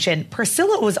had mentioned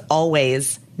Priscilla was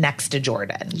always next to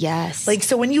Jordan. Yes. Like,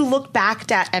 so when you look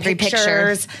back at Every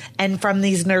pictures and from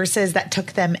these nurses that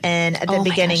took them in at the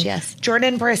beginning, gosh, yes.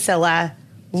 Jordan and Priscilla,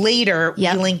 later, we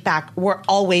link back, were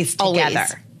always together.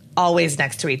 Always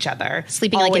next to each other.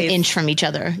 Sleeping like an inch from each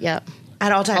other. Yep.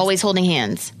 At all times. Always holding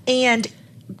hands. And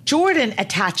Jordan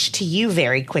attached to you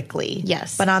very quickly.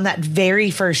 Yes. But on that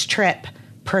very first trip,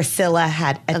 Priscilla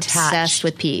had Obsessed attached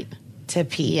with Pete. to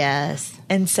Pete. Yes.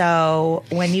 And so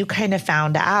when you kind of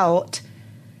found out,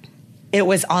 it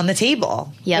was on the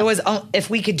table. Yep. It was, if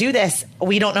we could do this,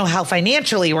 we don't know how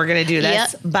financially we're going to do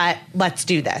this, but let's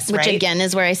do this, Which right? again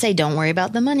is where I say, don't worry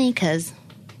about the money, because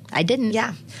I didn't.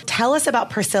 Yeah. Tell us about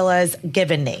Priscilla's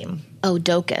given name. Oh,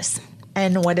 Docus.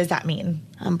 And what does that mean?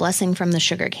 Blessing from the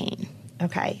sugarcane.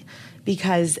 Okay.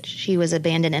 Because she was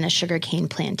abandoned in a sugarcane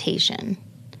plantation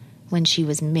when she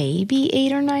was maybe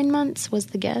 8 or 9 months, was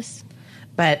the guess.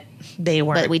 But they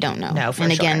weren't. But we don't know. No, for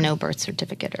and again, sure. no birth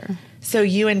certificate. So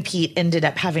you and Pete ended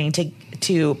up having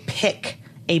to pick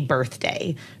a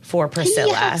birthday for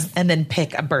Priscilla and then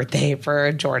pick a birthday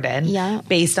for Jordan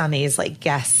based on these like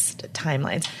guest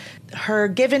timelines. Her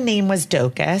given name was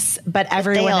Docus, but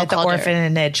everyone at the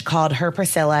orphanage called her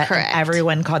Priscilla. Correct. And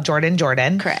everyone called Jordan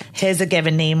Jordan. Correct. His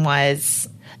given name was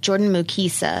Jordan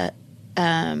Mukisa.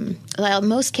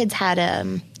 Most kids had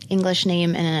an English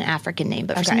name and an African name,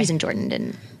 but for some reason Jordan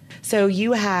didn't. So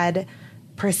you had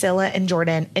Priscilla and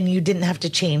Jordan, and you didn't have to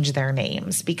change their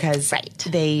names because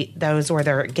those were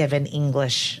their given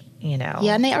English,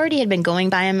 Yeah, and they already had been going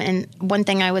by him. And one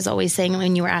thing I was always saying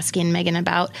when you were asking Megan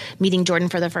about meeting Jordan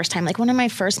for the first time, like one of my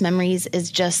first memories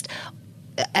is just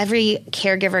every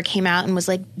caregiver came out and was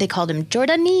like, they called him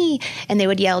Jordani, and they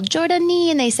would yell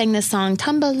Jordani, and they sang this song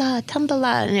Tumbala,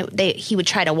 Tumbala, and he would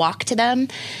try to walk to them,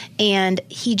 and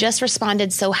he just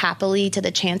responded so happily to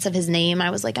the chants of his name.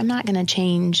 I was like, I'm not going to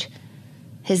change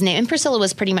his name. And Priscilla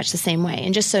was pretty much the same way.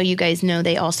 And just so you guys know,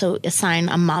 they also assign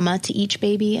a mama to each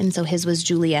baby, and so his was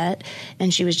Juliet,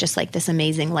 and she was just like this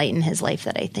amazing light in his life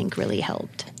that I think really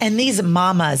helped. And these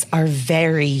mamas are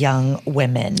very young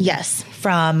women. Yes.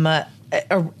 From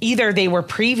either they were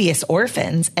previous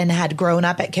orphans and had grown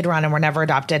up at Kidron and were never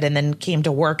adopted and then came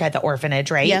to work at the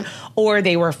orphanage, right? Yep. Or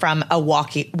they were from a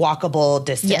walkable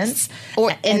distance. Yes.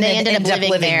 Or and they ended up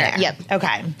living there. Yep.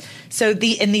 Okay. So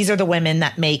these are the women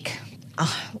that make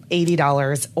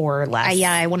 $80 or less.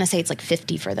 Yeah, I want to say it's like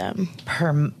 50 for them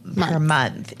per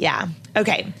month. Yeah.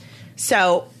 Okay.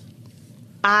 So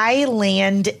I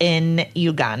land in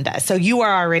Uganda. So you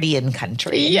are already in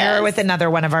country. Yes. You're with another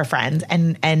one of our friends.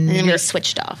 And then we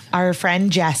switched off. Our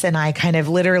friend Jess and I kind of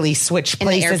literally switched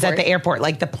places at the airport.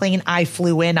 Like the plane I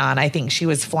flew in on, I think she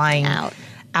was flying out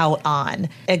on.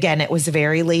 Again, it was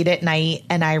very late at night.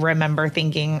 And I remember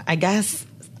thinking, I guess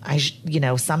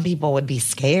some people would be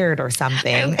scared or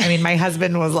something. I mean, my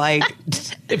husband was like,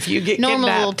 if you get normal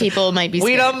kidnapped, people might be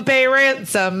scared. We don't pay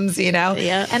ransoms,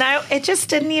 Yeah. And it just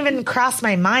didn't even cross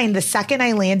my mind. The second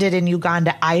I landed in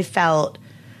Uganda, I felt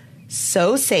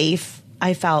so safe.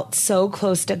 I felt so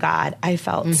close to God. I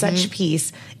felt such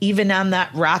peace, even on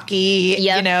that rocky,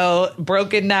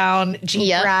 broken down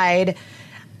Jeep ride.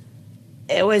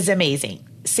 It was amazing.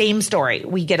 Same story.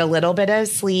 We get a little bit of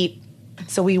sleep.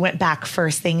 So we went back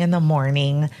first thing in the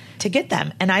morning to get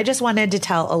them. And I just wanted to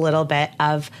tell a little bit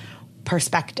of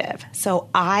perspective. So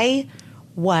I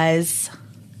was,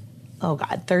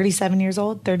 37 years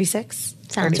old, 36?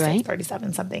 Sounds right.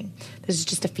 37 something. This is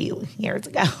just a few years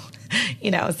ago.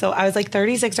 So I was like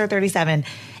 36 or 37.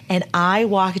 And I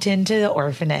walked into the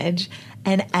orphanage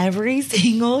and every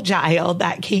single child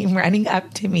that came running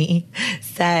up to me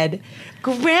said,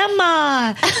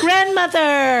 Grandma, grandmother.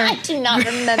 I do not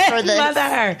remember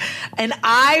this. And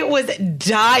I was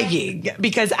dying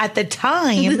because at the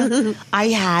time I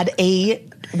had a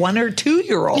 1 or 2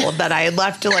 year old that I had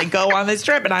left to go on this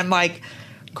trip. And I'm like,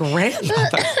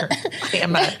 grandmother,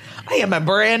 I am a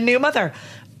brand new mother.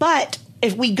 But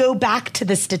if we go back to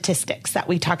the statistics that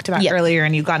we talked about earlier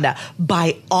in Uganda,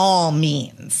 by all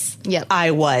means,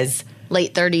 I was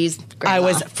late 30s grandma. I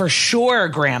was for sure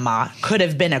grandma, could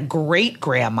have been a great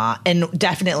grandma, and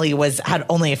definitely had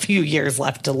only a few years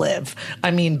left to live.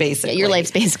 I mean, basically. Your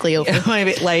life's basically over. My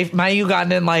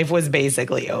Ugandan life was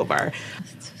basically over.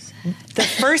 The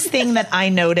first thing that I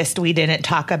noticed we didn't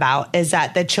talk about is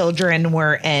that the children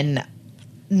were in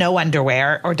no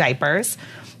underwear or diapers.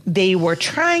 They were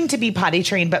trying to be potty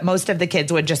trained, but most of the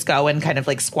kids would just go and kind of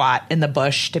squat in the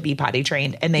bush to be potty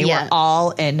trained. And they were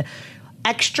all in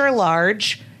extra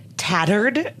large,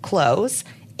 tattered clothes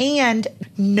and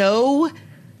no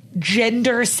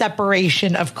gender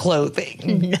separation of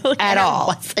clothing at all.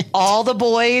 Wasn't. All the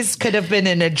boys could have been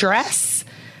in a dress.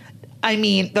 I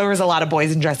mean, there was a lot of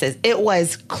boys in dresses. It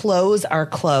was clothes are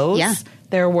clothes. Yeah.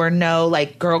 There were no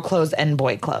girl clothes and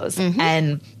boy clothes.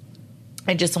 And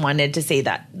I just wanted to say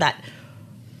that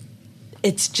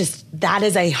it's just, that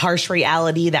is a harsh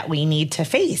reality that we need to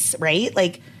face,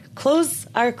 right? Clothes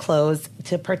are clothes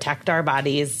to protect our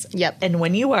bodies. Yep. And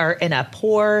when you are in a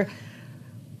poor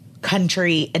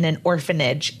country in an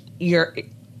orphanage,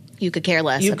 you could care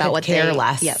less about what care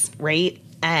less, right?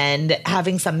 And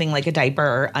having something like a diaper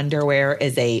or underwear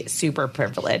is a super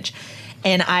privilege.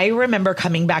 And I remember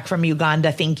coming back from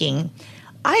Uganda thinking,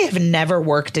 I have never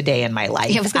worked a day in my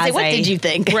life. I was going to say, what did you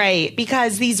think? Right.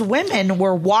 Because these women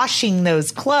were washing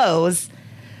those clothes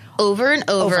over and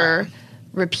over.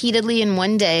 Repeatedly in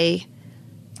one day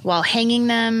while hanging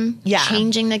them,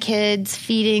 changing the kids,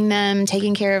 feeding them,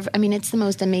 taking care of. I mean, it's the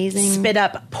most amazing. Spit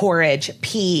up porridge,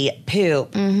 pee,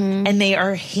 poop. And they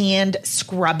are hand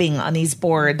scrubbing on these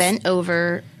boards. Bent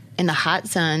over in the hot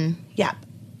sun. Yeah.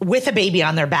 With a baby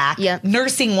on their back. Yep.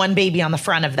 Nursing one baby on the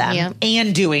front of them. Yep.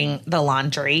 And doing the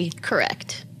laundry.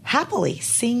 Correct. Happily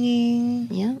singing.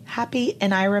 Yeah. Happy.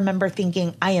 And I remember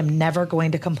thinking, I am never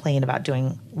going to complain about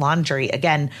doing laundry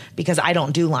again because I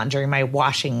don't do laundry. My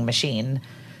washing machine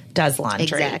does laundry.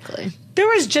 Exactly. There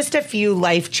was just a few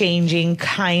life-changing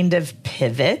kind of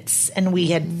pivots. And we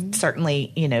had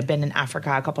certainly, been in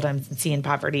Africa a couple times and seen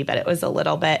poverty, but it was a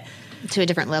little bit to a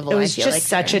different level. It was just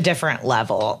such a different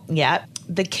level. Yeah.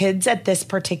 The kids at this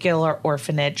particular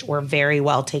orphanage were very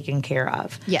well taken care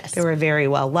of. Yes. They were very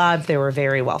well loved. They were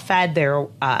very well fed. Their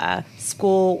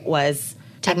school was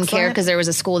taken care of because there was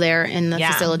a school there in the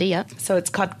facility. Yep. So it's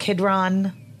called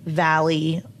Kidron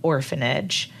Valley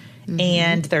Orphanage.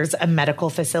 And there's a medical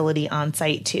facility on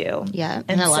site too. Yeah.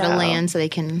 And a lot of land so they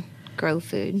can grow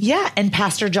food. Yeah. And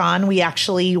Pastor John, we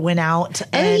actually went out to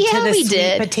the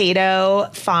sweet potato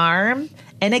farm.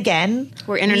 And again,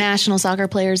 we're international soccer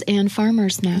players and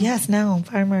farmers now. Yes, no,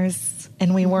 farmers.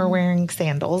 And we were wearing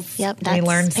sandals. Yep. We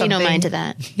learned something. Pay no mind to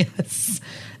that. Yes.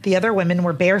 The other women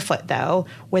were barefoot, though,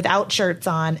 without shirts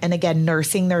on. And again,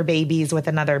 nursing their babies with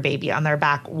another baby on their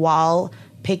back while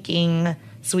picking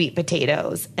sweet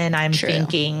potatoes. And I'm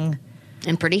thinking...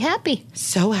 And pretty happy.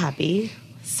 So happy.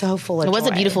 So full of joy. It was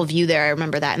a beautiful view there. I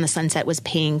remember that. And the sunset was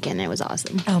pink and it was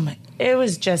awesome. Oh my. It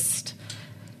was just...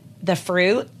 The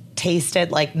fruit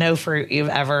tasted like no fruit you've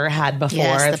ever had before.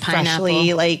 Yes, the pineapple.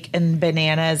 Freshly, and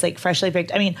bananas, freshly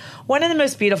picked. I mean, one of the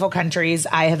most beautiful countries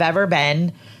I have ever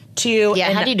been to. Yeah,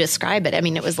 and how do you describe it? I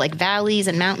mean, it was like valleys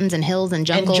and mountains and hills and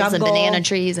jungles and banana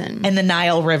trees. And the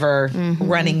Nile River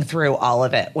running through all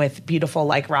of it with beautiful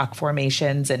rock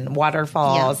formations and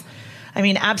waterfalls. Yeah. I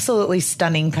mean, absolutely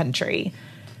stunning country.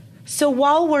 So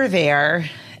while we're there,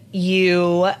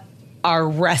 you are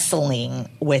wrestling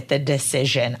with the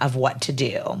decision of what to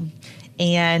do.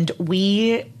 And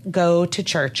we go to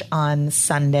church on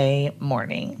Sunday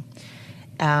morning.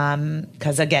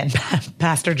 Because again,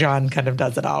 Pastor John kind of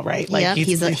does it all, right?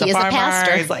 He's a farmer.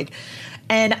 Pastor. He's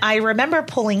and I remember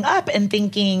pulling up and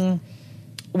thinking,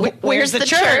 where's the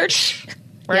church?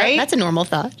 Right? Yeah, that's a normal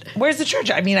thought. Where's the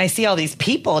church? I mean, I see all these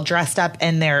people dressed up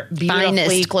in their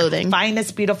finest clothing.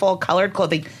 Finest, beautiful, colored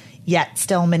clothing, yet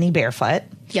still many barefoot.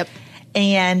 Yep.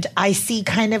 And I see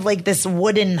kind of this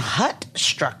wooden hut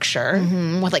structure.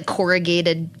 With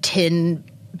corrugated tin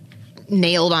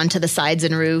nailed onto the sides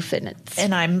and roof.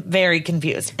 And I'm very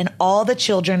confused. And all the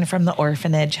children from the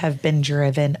orphanage have been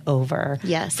driven over.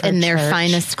 Yes, in their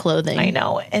finest clothing. I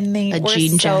know. And they were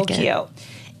jean so jacket. Cute.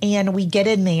 And we get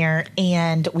in there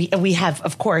and we have,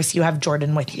 of course, you have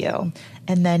Jordan with you.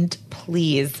 And then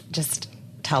please just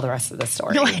tell the rest of the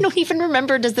story. No, I don't even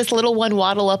remember. Does this little one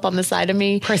waddle up on the side of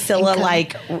me? Priscilla,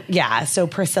 so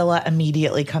Priscilla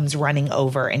immediately comes running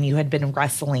over and you had been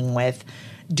wrestling with,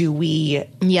 do we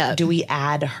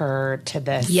add her to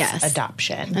this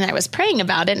adoption? And I was praying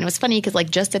about it. And it was funny because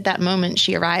just at that moment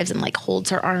she arrives and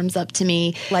holds her arms up to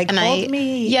me. Hold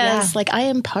me. Yes. Yeah. I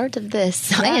am part of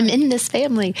this. Yeah. I am in this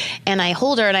family. And I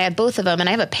hold her and I have both of them and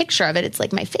I have a picture of it. It's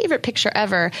my favorite picture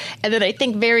ever. And then I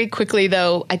think very quickly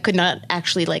though, I could not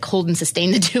actually hold and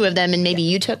sustain the two of them. And maybe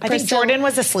you took Priscilla. I think Jordan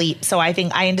was asleep. So I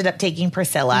think I ended up taking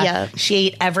Priscilla. Yeah. She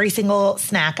ate every single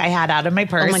snack I had out of my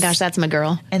purse. Oh my gosh, that's my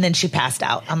girl. And then she passed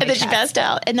out. And then she passed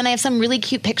out. And then I have some really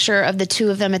cute picture of the two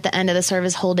of them at the end of the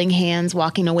service holding hands,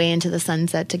 walking away into the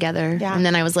sunset together. Yeah. And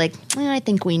then I was like, I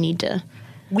think we need to.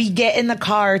 We get in the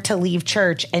car to leave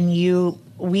church and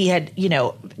we had,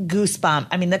 goosebumps.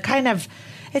 I mean,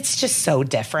 it's just so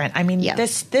different. I mean,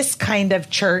 this kind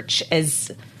of church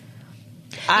is...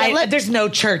 there's no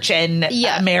church in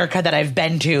America that I've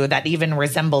been to that even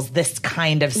resembles this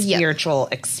kind of spiritual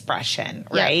expression,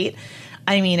 right?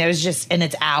 I mean, it was just, and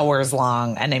it's hours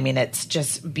long. And I mean, it's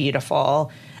just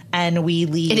beautiful. And we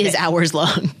leave. It is hours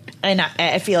long. And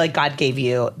I feel like God gave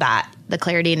you that. The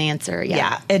clarity and answer. Yeah.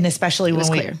 Yeah. And especially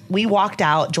when we walked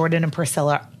out, Jordan and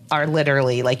Priscilla are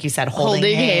literally, like you said,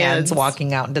 holding hands,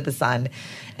 walking out into the sun.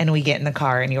 And we get in the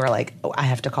car and you were like, oh, I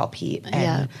have to call Pete.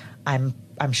 And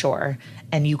I'm sure.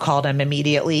 And you called him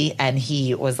immediately and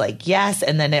he was like, yes.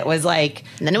 And then it was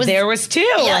there was two.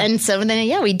 Yeah. And so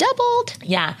then, we doubled.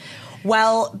 Yeah.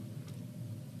 Well,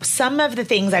 some of the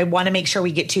things I want to make sure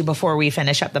we get to before we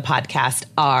finish up the podcast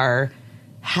are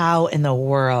how in the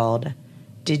world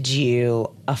did you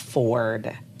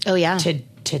afford to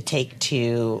take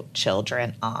two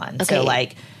children on? Okay. So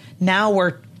now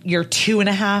you're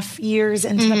 2.5 years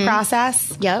into the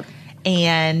process. Yep.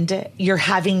 And you're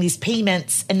having these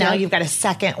payments, and now you've got a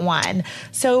second one.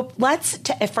 So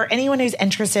for anyone who's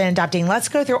interested in adopting, let's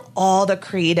go through all the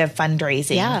creative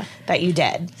fundraising that you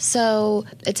did. So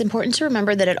it's important to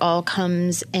remember that it all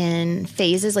comes in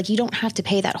phases. You don't have to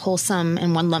pay that whole sum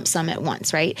in one lump sum at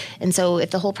once, right? And so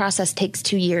if the whole process takes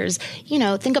 2 years,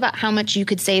 think about how much you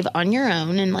could save on your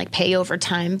own and pay over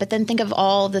time. But then think of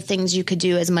all the things you could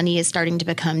do as money is starting to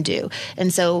become due.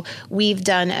 And so we've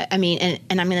done, and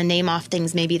I'm going to name off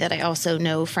things maybe that I also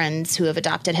know friends who have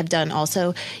adopted have done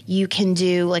also. You can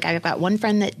do, I've got one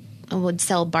friend that would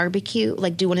sell barbecue,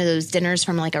 do one of those dinners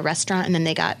from a restaurant, and then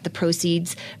they got the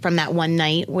proceeds from that one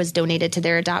night was donated to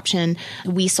their adoption.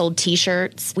 We sold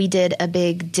T-shirts. We did a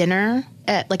big dinner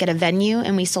at a venue,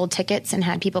 and we sold tickets and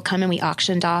had people come, and we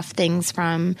auctioned off things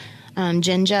from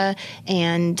Jinja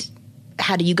and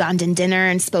had a Ugandan dinner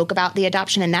and spoke about the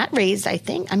adoption, and that raised, I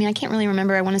can't really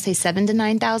remember. I want to say $7,000 to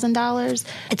 $9,000.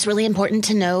 It's really important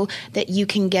to know that you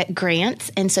can get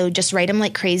grants, and so just write them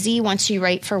like crazy. Once you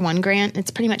write for one grant, it's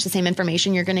pretty much the same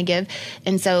information you're going to give,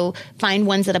 and so find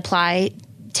ones that apply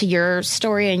to your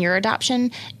story and your adoption,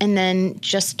 and then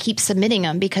just keep submitting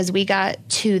them because we got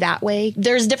two that way.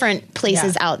 There's different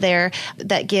places out there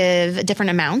that give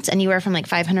different amounts, anywhere from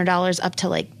 $500 up to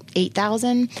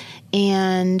 $8,000.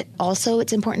 And also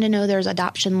it's important to know there's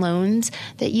adoption loans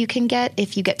that you can get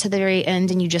if you get to the very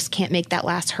end and you just can't make that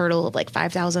last hurdle of like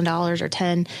 $5,000 or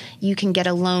 10, you can get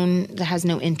a loan that has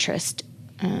no interest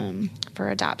for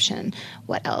adoption.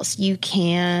 What else? You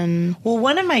can... Well,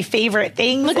 one of my favorite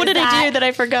things... Look, what did I do that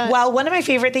I forgot? Well, one of my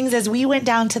favorite things is we went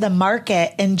down to the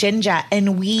market in Jinja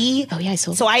and we... Oh, yeah,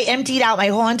 So I emptied out my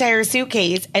whole entire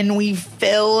suitcase and we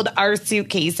filled our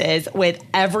suitcases with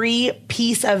every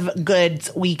piece of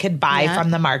goods we could buy from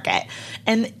the market.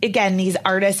 And again, these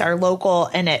artists are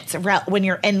local and it's when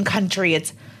you're in country,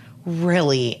 it's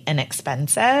really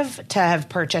inexpensive to have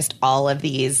purchased all of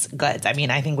these goods. I mean,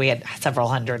 I think we had several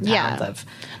hundred pounds of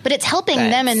But it's helping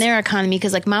goods. them in their economy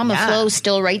because like Mama Flo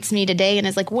still writes me today and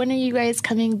is like, when are you guys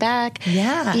coming back?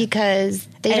 Yeah. Because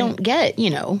they don't get,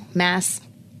 mass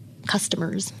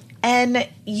customers. And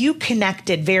you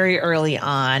connected very early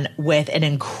on with an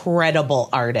incredible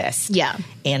artist. Yeah.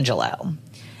 Angelo.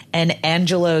 And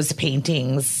Angelo's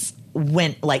paintings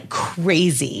went like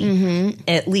crazy,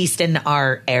 at least in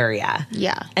our area.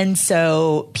 Yeah. And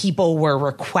so people were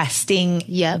requesting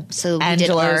So we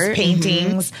Angelo's did art.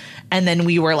 paintings. And then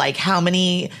we were like, how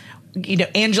many,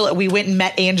 Angelo, we went and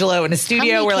met Angelo in a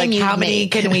studio. We're like, how many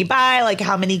can we buy? Like,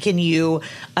 how many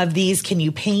of these can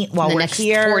you paint while the we're next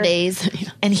here? 4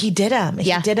 days. And he did them.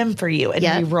 He did them for you.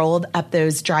 And we rolled up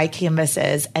those dry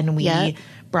canvases and we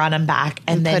brought them back.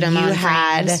 And then you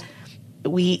had... frames.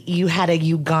 You had a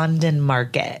Ugandan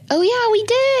market. Oh, yeah, we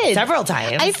did. Several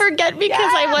times. I forget because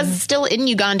I was still in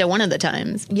Uganda one of the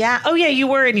times. Yeah. Oh, yeah, you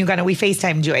were in Uganda. We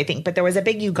FaceTimed you, I think. But there was a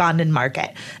big Ugandan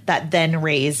market that then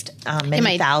raised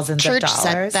many thousands of dollars. Church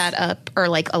set that up or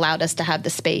like allowed us to have the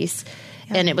space.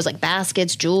 And it was like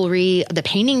baskets, jewelry. The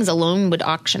paintings alone would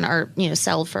auction or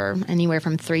sell for anywhere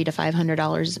from $300 to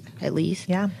 $500 at least.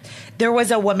 Yeah. There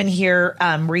was a woman here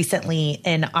recently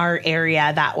in our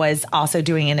area that was also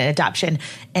doing an adoption,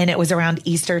 and it was around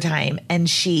Easter time, and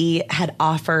she had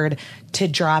offered to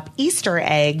drop Easter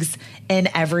eggs in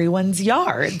everyone's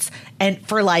yards and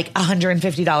for like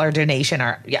 $150 donation,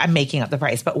 or I'm making up the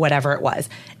price, but whatever it was.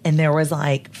 And there was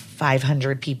like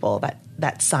 500 people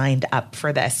that signed up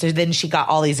for this. So then she got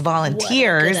all these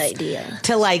volunteers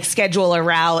to like schedule a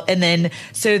route. And then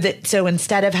so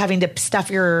instead of having to stuff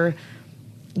your,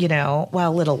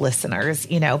 little listeners,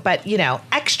 but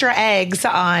extra eggs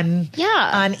on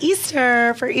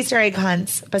Easter for Easter egg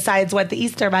hunts besides what the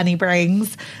Easter bunny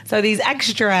brings. So these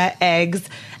extra eggs.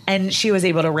 And she was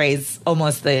able to raise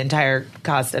almost the entire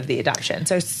cost of the adoption.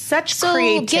 So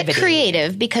creativity. Get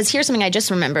creative, because here's something I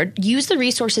just remembered. Use the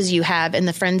resources you have and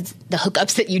the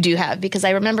hookups that you do have. Because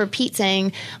I remember Pete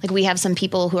saying, like, we have some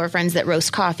people who are friends that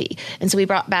roast coffee. And so we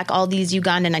brought back all these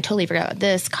Ugandan, I totally forgot about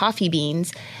this, coffee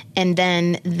beans. And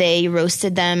then they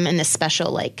roasted them in this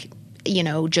special, like,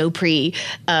 Joe Pre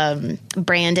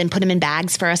brand and put them in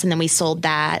bags for us. And then we sold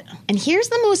that. And here's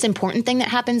the most important thing that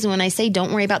happens when I say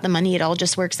don't worry about the money, it all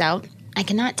just works out. I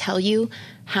cannot tell you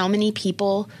how many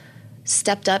people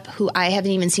stepped up who I haven't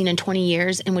even seen in 20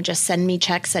 years and would just send me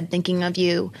checks, said, thinking of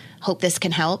you, hope this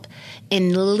can help.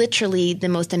 And literally the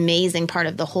most amazing part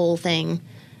of the whole thing,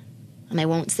 and I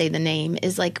won't say the name,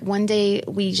 is like one day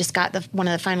we just got one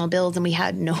of the final bills and we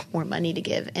had no more money to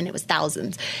give, and it was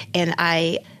thousands. And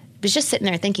I was just sitting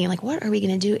there thinking, like, what are we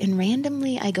going to do? And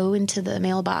randomly I go into the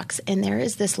mailbox and there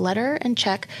is this letter and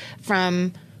check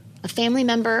from a family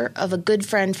member of a good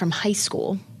friend from high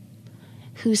school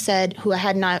who I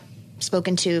had not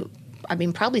spoken to, I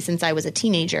mean, probably since I was a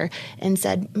teenager, and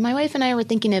said, my wife and I were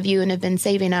thinking of you and have been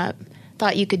saving up,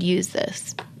 thought you could use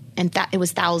this. And it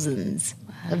was thousands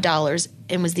of dollars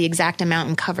and was the exact amount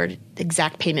and covered the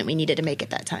exact payment we needed to make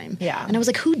at that time. Yeah. And I was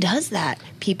like, who does that?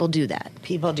 People do that.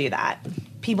 People do that.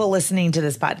 People listening to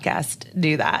this podcast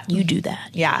do that. You do that.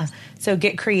 Yeah. So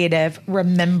get creative.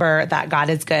 Remember that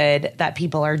God is good, that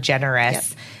people are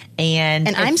generous. Yep. And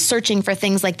I'm searching for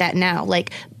things like that now. Like,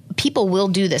 people will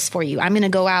do this for you. I'm going to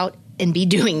go out and be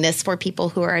doing this for people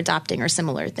who are adopting or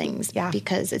similar things. Yeah.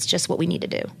 Because it's just what we need to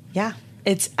do. Yeah.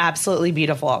 It's absolutely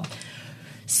beautiful.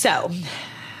 So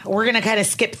we're going to kind of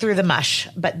skip through the mush,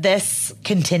 but this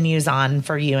continues on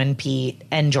for you and Pete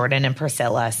and Jordan and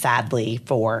Priscilla, sadly,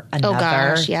 for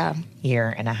another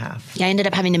year and a half. Yeah, I ended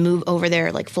up having to move over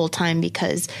there like full time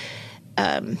because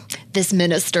this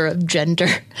minister of gender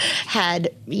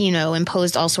had,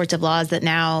 imposed all sorts of laws that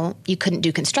now you couldn't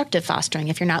do constructive fostering.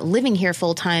 If you're not living here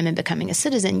full time and becoming a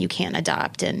citizen, you can't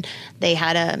adopt. And they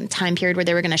had a time period where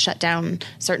they were going to shut down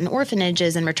certain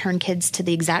orphanages and return kids to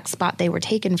the exact spot they were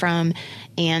taken from.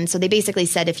 And so they basically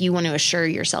said, if you want to assure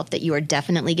yourself that you are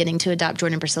definitely getting to adopt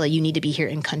Jordan and Priscilla, you need to be here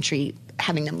in country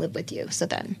having them live with you. So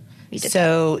then We did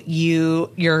So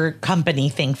your company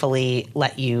thankfully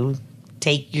let you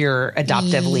take your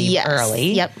adoptive leave Yes.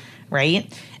 early. Yep.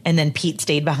 Right? And then Pete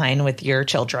stayed behind with your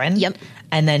children. Yep.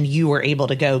 And then you were able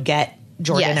to go get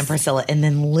Jordan Yes. and Priscilla and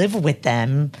then live with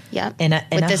them. Yep. In a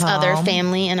with this other home.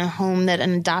 family in a home that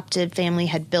an adopted family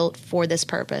had built for this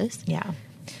purpose. Yeah.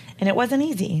 And it wasn't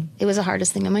easy. It was the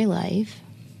hardest thing in my life.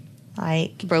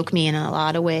 Like, Broke me in a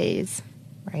lot of ways.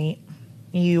 right?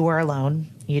 You were alone.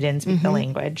 You didn't speak the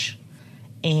language.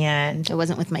 And I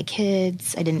wasn't with my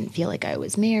kids. I didn't feel like I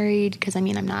was married because, I'm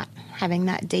not having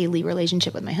that daily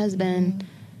relationship with my husband.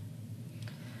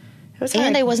 it was hard.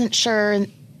 And I wasn't sure.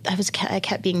 I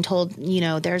kept being told,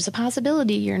 there's a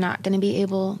possibility you're not going to be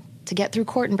able to get through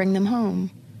court and bring them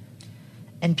home.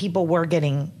 And people were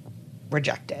getting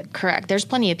rejected. Correct. There's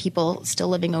plenty of people still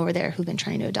living over there who've been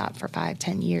trying to adopt for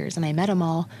 5-10 years, and I met them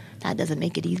all. That doesn't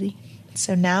make it easy.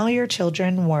 So now your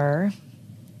children were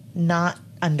not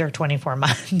under 24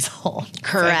 months old.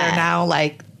 Correct. So they're now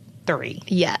like 3.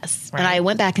 Yes. Right. And I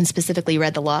went back and specifically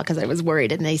read the law because I was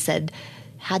worried, and they said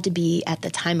had to be at the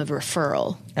time of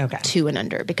referral Okay. 2 and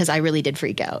under, because I really did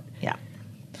freak out. Yeah.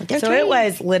 They're So 3. it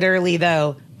was literally,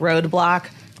 though, roadblock,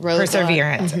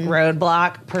 perseverance.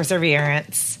 Roadblock,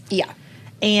 perseverance. Yeah.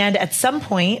 And at some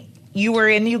point, you were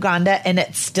in Uganda and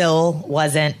it still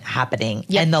wasn't happening.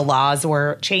 Yep. And the laws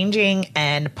were changing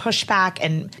and pushback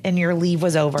and your leave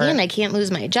was over. And I can't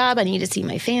lose my job. I need to see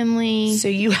my family. So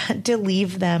you had to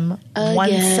leave them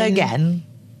once again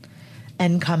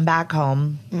and come back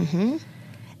home. Mm-hmm.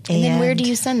 And then where do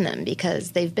you send them?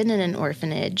 Because they've been in an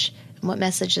orphanage. And what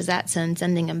message does that send,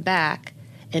 sending them back?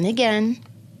 And again,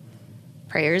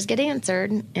 prayers get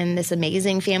answered. And this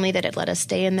amazing family that had let us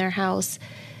stay in their house,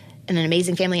 and an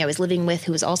amazing family I was living with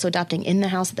who was also adopting in the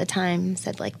house at the time,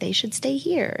 said, they should stay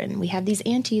here. And we have these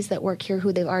aunties that work here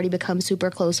who they've already become super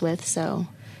close with, So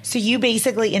you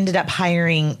basically ended up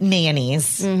hiring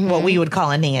nannies, what we would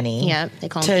call a nanny. Yeah, they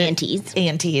call them aunties.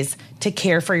 Aunties, to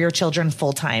care for your children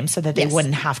full time so that they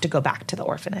wouldn't have to go back to the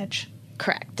orphanage.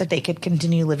 Correct. That they could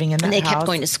continue living in that And they house. kept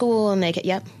going to school, and they kept,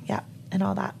 Yeah, and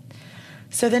all that.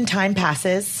 So then time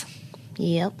passes,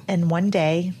 Yep. and one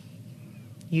day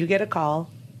you get a call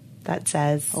that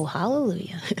says, Oh,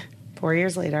 hallelujah. 4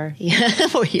 years later. Yeah,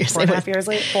 4 years. 4.5 years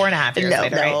later? 4.5 years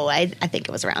later, right? No, I think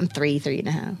it was around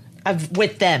 3.5.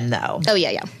 With them, though. Oh,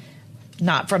 yeah.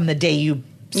 Not from the day you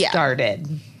started.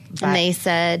 And they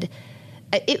said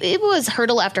it was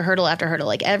hurdle after hurdle after hurdle.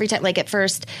 Like every time, at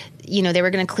first, they were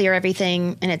going to clear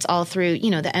everything, and it's all through,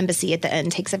 the embassy at the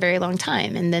end takes a very long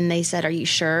time. And then they said, are you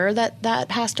sure that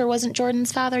pastor wasn't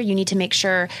Jordan's father? You need to make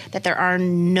sure that there are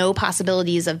no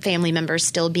possibilities of family members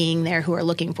still being there who are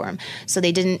looking for him. So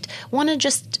they didn't want to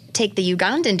just take the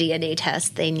Ugandan DNA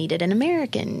test. They needed an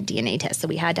American DNA test. So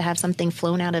we had to have something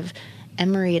flown out of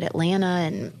Emory at Atlanta.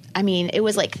 And it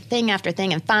was thing after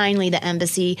thing. And finally the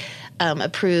embassy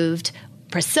approved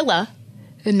Priscilla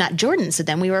and not Jordan. So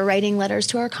then we were writing letters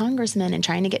to our congressmen and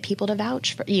trying to get people to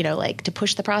vouch for, to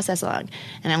push the process along.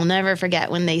 And I'll never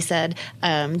forget when they said,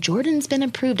 Jordan's been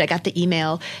approved. I got the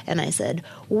email and I said,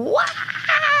 wow.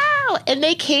 And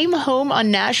they came home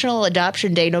on National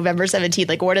Adoption Day, November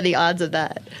 17th. What are the odds of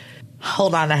that?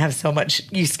 Hold on, I have so much.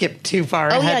 You skipped too far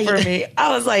ahead for me.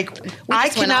 I was like, I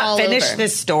cannot finish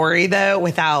this story, though,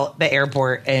 without the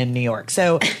airport in New York.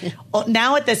 So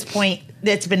now at this point,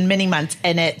 it's been many months,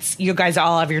 and you guys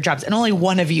all have your jobs, and only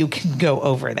one of you can go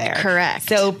over there. Correct.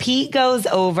 So Pete goes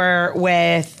over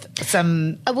with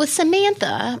with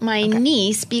Samantha, my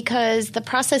niece, because the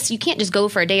process, you can't just go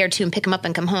for a day or two and pick them up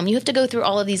and come home. You have to go through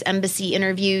all of these embassy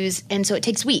interviews, and so it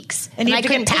takes weeks. And you have to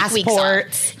get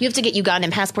passports. You have to get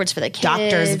Ugandan passports for the kids.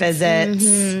 Doctor's visits.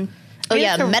 Mm-hmm. Oh,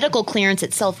 yeah. Medical clearance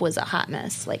itself was a hot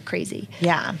mess, crazy.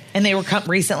 Yeah. And they were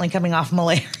recently coming off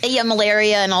malaria. Yeah,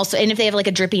 malaria. And if they have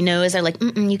a drippy nose, they're like,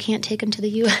 you can't take them to the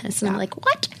U.S. And I'm like,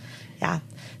 what? Yeah.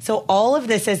 So all of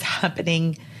this is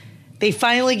happening. They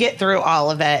finally get through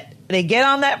all of it. They get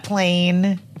on that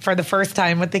plane for the first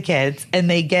time with the kids, and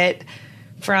they get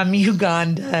from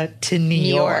Uganda to New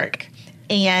York.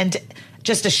 And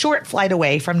just a short flight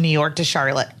away from New York to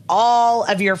Charlotte, all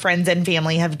of your friends and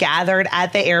family have gathered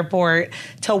at the airport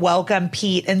to welcome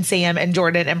Pete and Sam and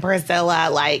Jordan and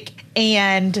Priscilla.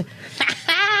 And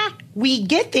we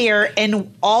get there,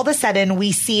 and all of a sudden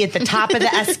we see at the top of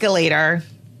the escalator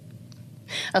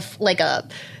a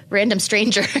random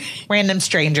stranger. Random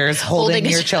strangers holding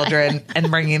your children and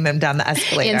bringing them down the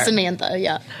escalator. And Samantha,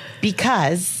 yeah.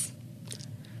 Because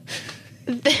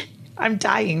I'm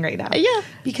dying right now. Yeah.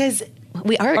 Because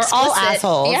we are all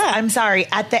assholes. Yeah. I'm sorry.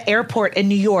 At the airport in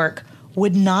New York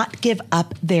would not give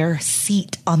up their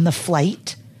seat on the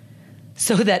flight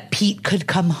so that Pete could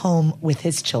come home with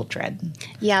his children.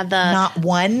 Yeah, Not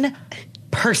one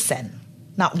person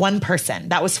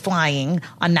that was flying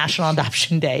on National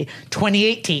Adoption Day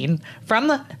 2018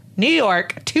 from New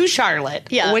York to Charlotte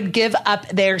would give up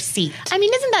their seat. I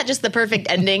mean, isn't that just the perfect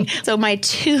ending? So my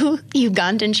 2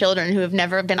 Ugandan children who have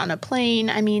never been on a plane,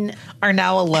 I mean... are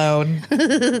now alone.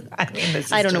 I mean, this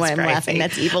is I don't know why I'm crazy. laughing.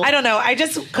 That's evil. I don't know. I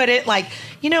just couldn't, like,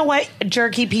 you know what,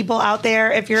 jerky people out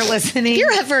there, if you're listening, If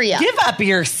you're ever, give up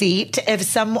your seat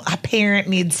if a parent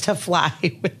needs to fly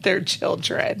with their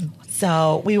children.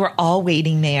 So we were all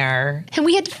waiting there. And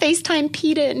we had to FaceTime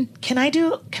Pete in. Can I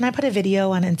put a video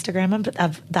on Instagram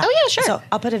of that? Oh, yeah, sure. So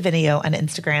I'll put a video on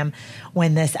Instagram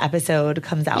when this episode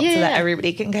comes out so that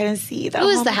everybody can kind of see that. Who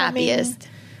was the happiest?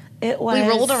 It was. We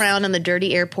rolled around on the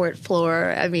dirty airport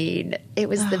floor. I mean, it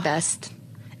was the best.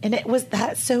 And it was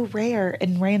so rare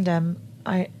and random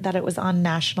that it was on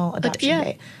National Adoption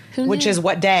Day. Which is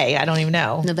what day? I don't even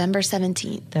know. November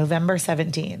 17th. November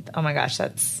 17th. Oh my gosh,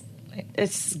 it's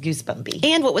goosebumpy.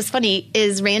 And what was funny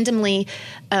is randomly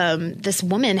this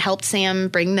woman helped Sam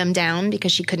bring them down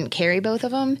because she couldn't carry both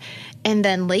of them. And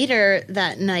then later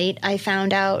that night, I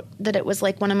found out that it was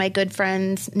like one of my good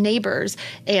friend's neighbors.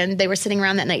 And they were sitting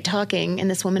around that night talking. And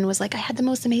this woman was like, I had the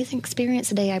most amazing experience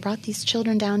today. I brought these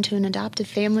children down to an adoptive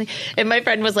family. And my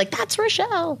friend was like, that's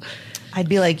Rachelle. I'd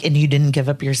be like, and you didn't give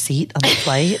up your seat on the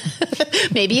flight?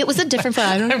 Maybe it was a different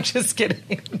flight. I'm just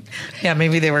kidding. Yeah,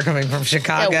 maybe they were coming from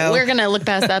Chicago. Yeah, we're going to look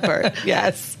past that part.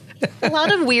 Yes. A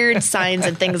lot of weird signs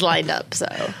and things lined up, so.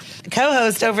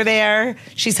 Co-host over there,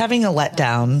 she's having a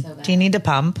letdown. So do you need to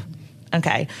pump?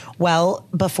 Okay. Well,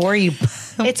 before you...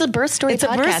 It's a birth story It's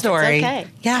podcast. a birth story. It's okay.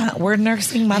 Yeah, we're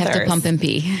nursing mothers. I have to pump and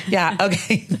pee. Yeah,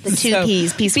 okay. The 2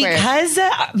 P's, P squared. Because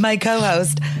my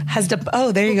co-host has to...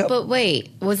 Oh, there you go. But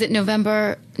wait, was it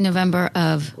November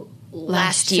of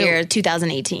last year,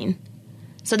 2018.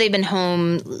 So they've been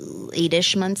home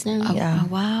 8-ish months now. Oh, Yeah. oh,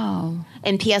 wow.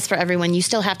 And P.S. for everyone, you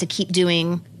still have to keep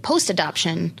doing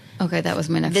post-adoption Okay, that was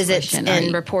my next visits question.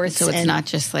 and reports. So it's and- not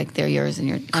just like they're yours and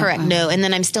your... Correct. No. And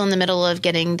then I'm still in the middle of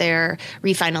getting their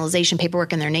refinalization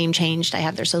paperwork and their name changed. I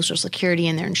have their Social Security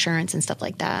and their insurance and stuff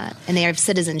like that. And they have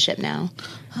citizenship now.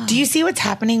 Do you see what's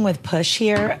happening with Push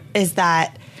here? Is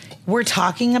that we're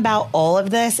talking about all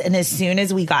of this, and as soon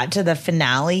as we got to the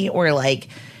finale, we're like...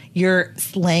 You're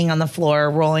laying on the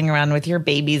floor, rolling around with your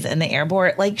babies in the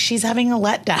airport. Like, she's having a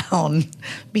letdown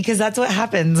because that's what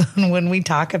happens when we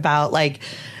talk about, like,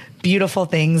 beautiful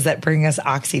things that bring us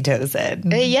oxytocin.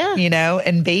 Yeah. You know,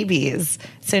 and babies.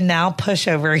 So now Push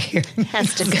over here.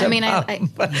 Has to go. I mean,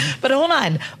 But hold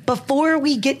on. Before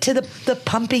we get to the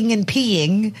pumping and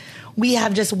peeing, we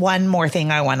have just one more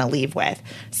thing I want to leave with.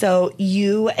 So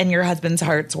you and your husband's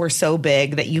hearts were so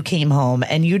big that you came home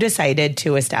and you decided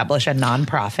to establish a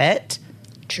nonprofit.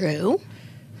 True.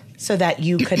 So that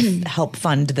you could help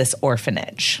fund this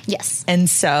orphanage. Yes. And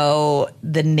so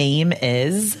the name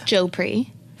is Joe Pre.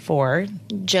 for...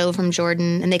 Joe from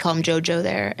Jordan, and they call him Jojo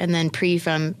there. And then Pre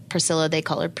from Priscilla, they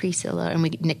call her Priscilla, and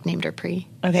we nicknamed her Pre.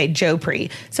 Okay, Joe Pre.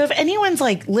 So if anyone's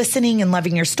like listening and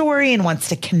loving your story and wants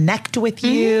to connect with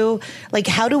you, like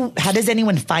how does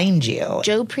anyone find you?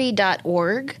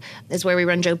 JoePre.org is where we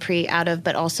run Joe Pre out of,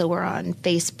 but also we're on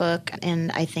Facebook,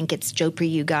 and I think it's Joe Pre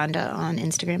Uganda on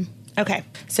Instagram. Okay,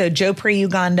 so Joe Pre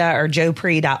Uganda or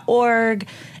joepre.org.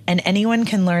 And anyone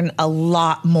can learn a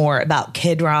lot more about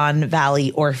Kidron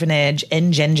Valley Orphanage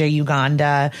in Jinja,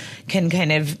 Uganda, can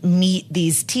kind of meet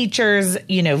these teachers,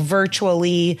 you know,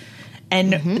 virtually.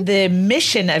 And the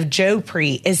mission of Joe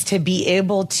Pre is to be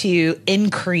able to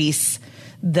increase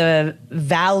the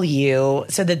value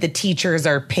so that the teachers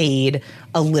are paid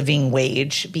a living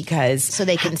wage because... So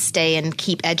they can stay and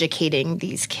keep educating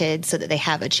these kids so that they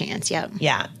have a chance. Yep.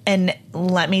 Yeah. And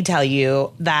let me tell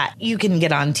you that you can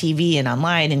get on TV and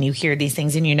online and you hear these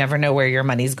things and you never know where your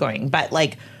money's going. But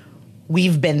like,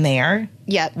 we've been there.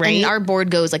 Yeah. Right. And our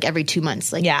board goes like every 2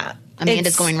 months. Like, Yeah.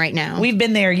 Amanda's going right now. We've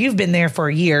been there. You've been there for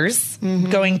years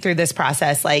going through this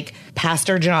process. Like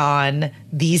Pastor John,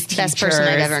 these teachers. Best person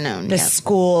I've ever known. The Yep.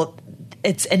 school.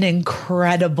 It's an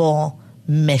incredible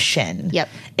mission. Yep.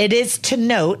 It is to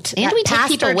note And that we take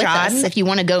Pastor people with John, us if you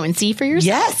want to go and see for yourself.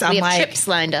 Yes, I'm we have like- trips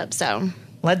lined up, so...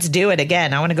 let's do it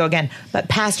again. I want to go again. But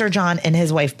Pastor John and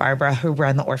his wife, Barbara, who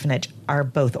run the orphanage, are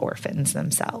both orphans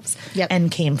themselves. Yep.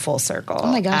 And came full circle.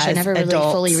 Oh my gosh, I as never really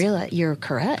adults. fully realized. You're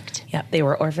correct. Yep, they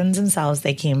were orphans themselves.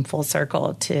 They came full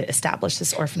circle to establish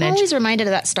this I'm orphanage. always reminded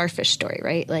of that starfish story,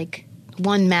 right? Like,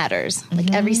 one matters.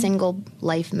 Like, every single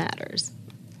life matters.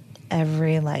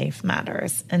 Every life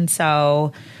matters. And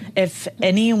so if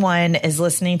anyone is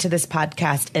listening to this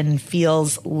podcast and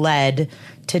feels led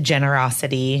to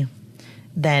generosity,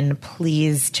 then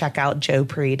please check out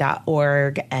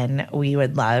joepre.org, and we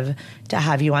would love to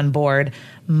have you on board.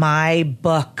 My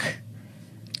book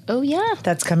Oh, yeah.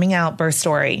 that's coming out, Birth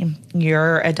Story,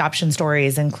 your adoption story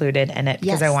is included in it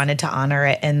because Yes. I wanted to honor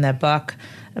it in the book,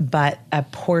 but a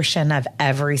portion of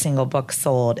every single book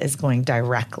sold is going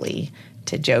directly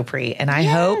to Joepre. And I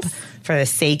hope, for the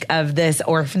sake of this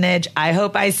orphanage, I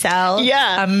hope I sell a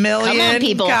Come on, million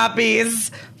people.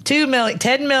 copies. 2 million,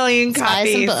 10 million Buy some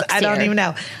copies. books I don't here. even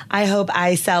know. I hope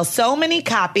I sell so many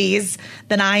copies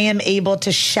that I am able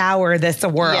to shower this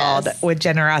world Yes. with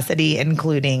generosity,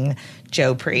 including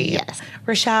Joepre. Yes.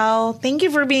 Rachelle, thank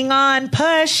you for being on.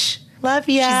 Push. Love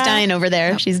ya. She's dying over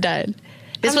there. She's dying.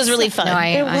 This was really fun. No,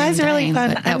 It was really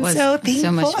fun. But that I'm was so thankful.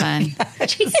 so much fun.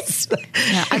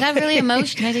 Yeah, I got really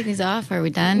emotional. Can I take these off? Are we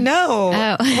done? No,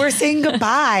 Oh. we're saying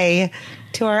goodbye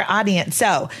to our audience.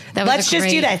 So That was let's a just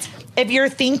do great- this. If you're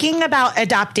thinking about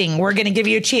adopting, we're going to give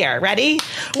you a cheer. Ready?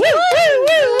 Woo, woo, woo,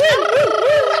 woo, woo,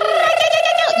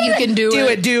 woo. You can do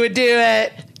it. Do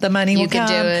it. The money will can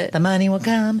come. do it. The money will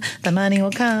come. The money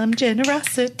will come.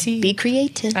 Generosity. Be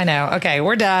creative. I know. Okay,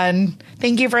 we're done.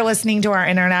 Thank you for listening to our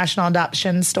international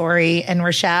adoption story. And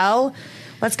Rachelle,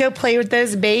 let's go play with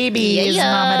those babies. Yeah.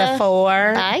 Mama to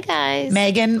 4. Bye, guys.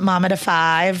 Megan, mama to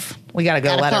 5. We got to go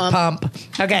Gotta let her pump.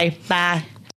 Okay, bye.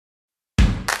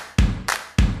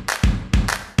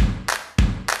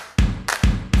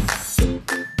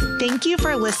 Thank you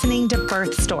for listening to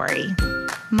Birth Story.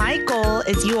 My goal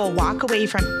is you will walk away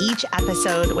from each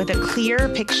episode with a clear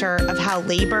picture of how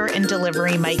labor and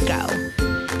delivery might go,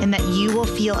 and that you will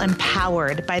feel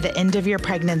empowered by the end of your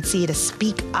pregnancy to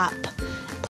speak up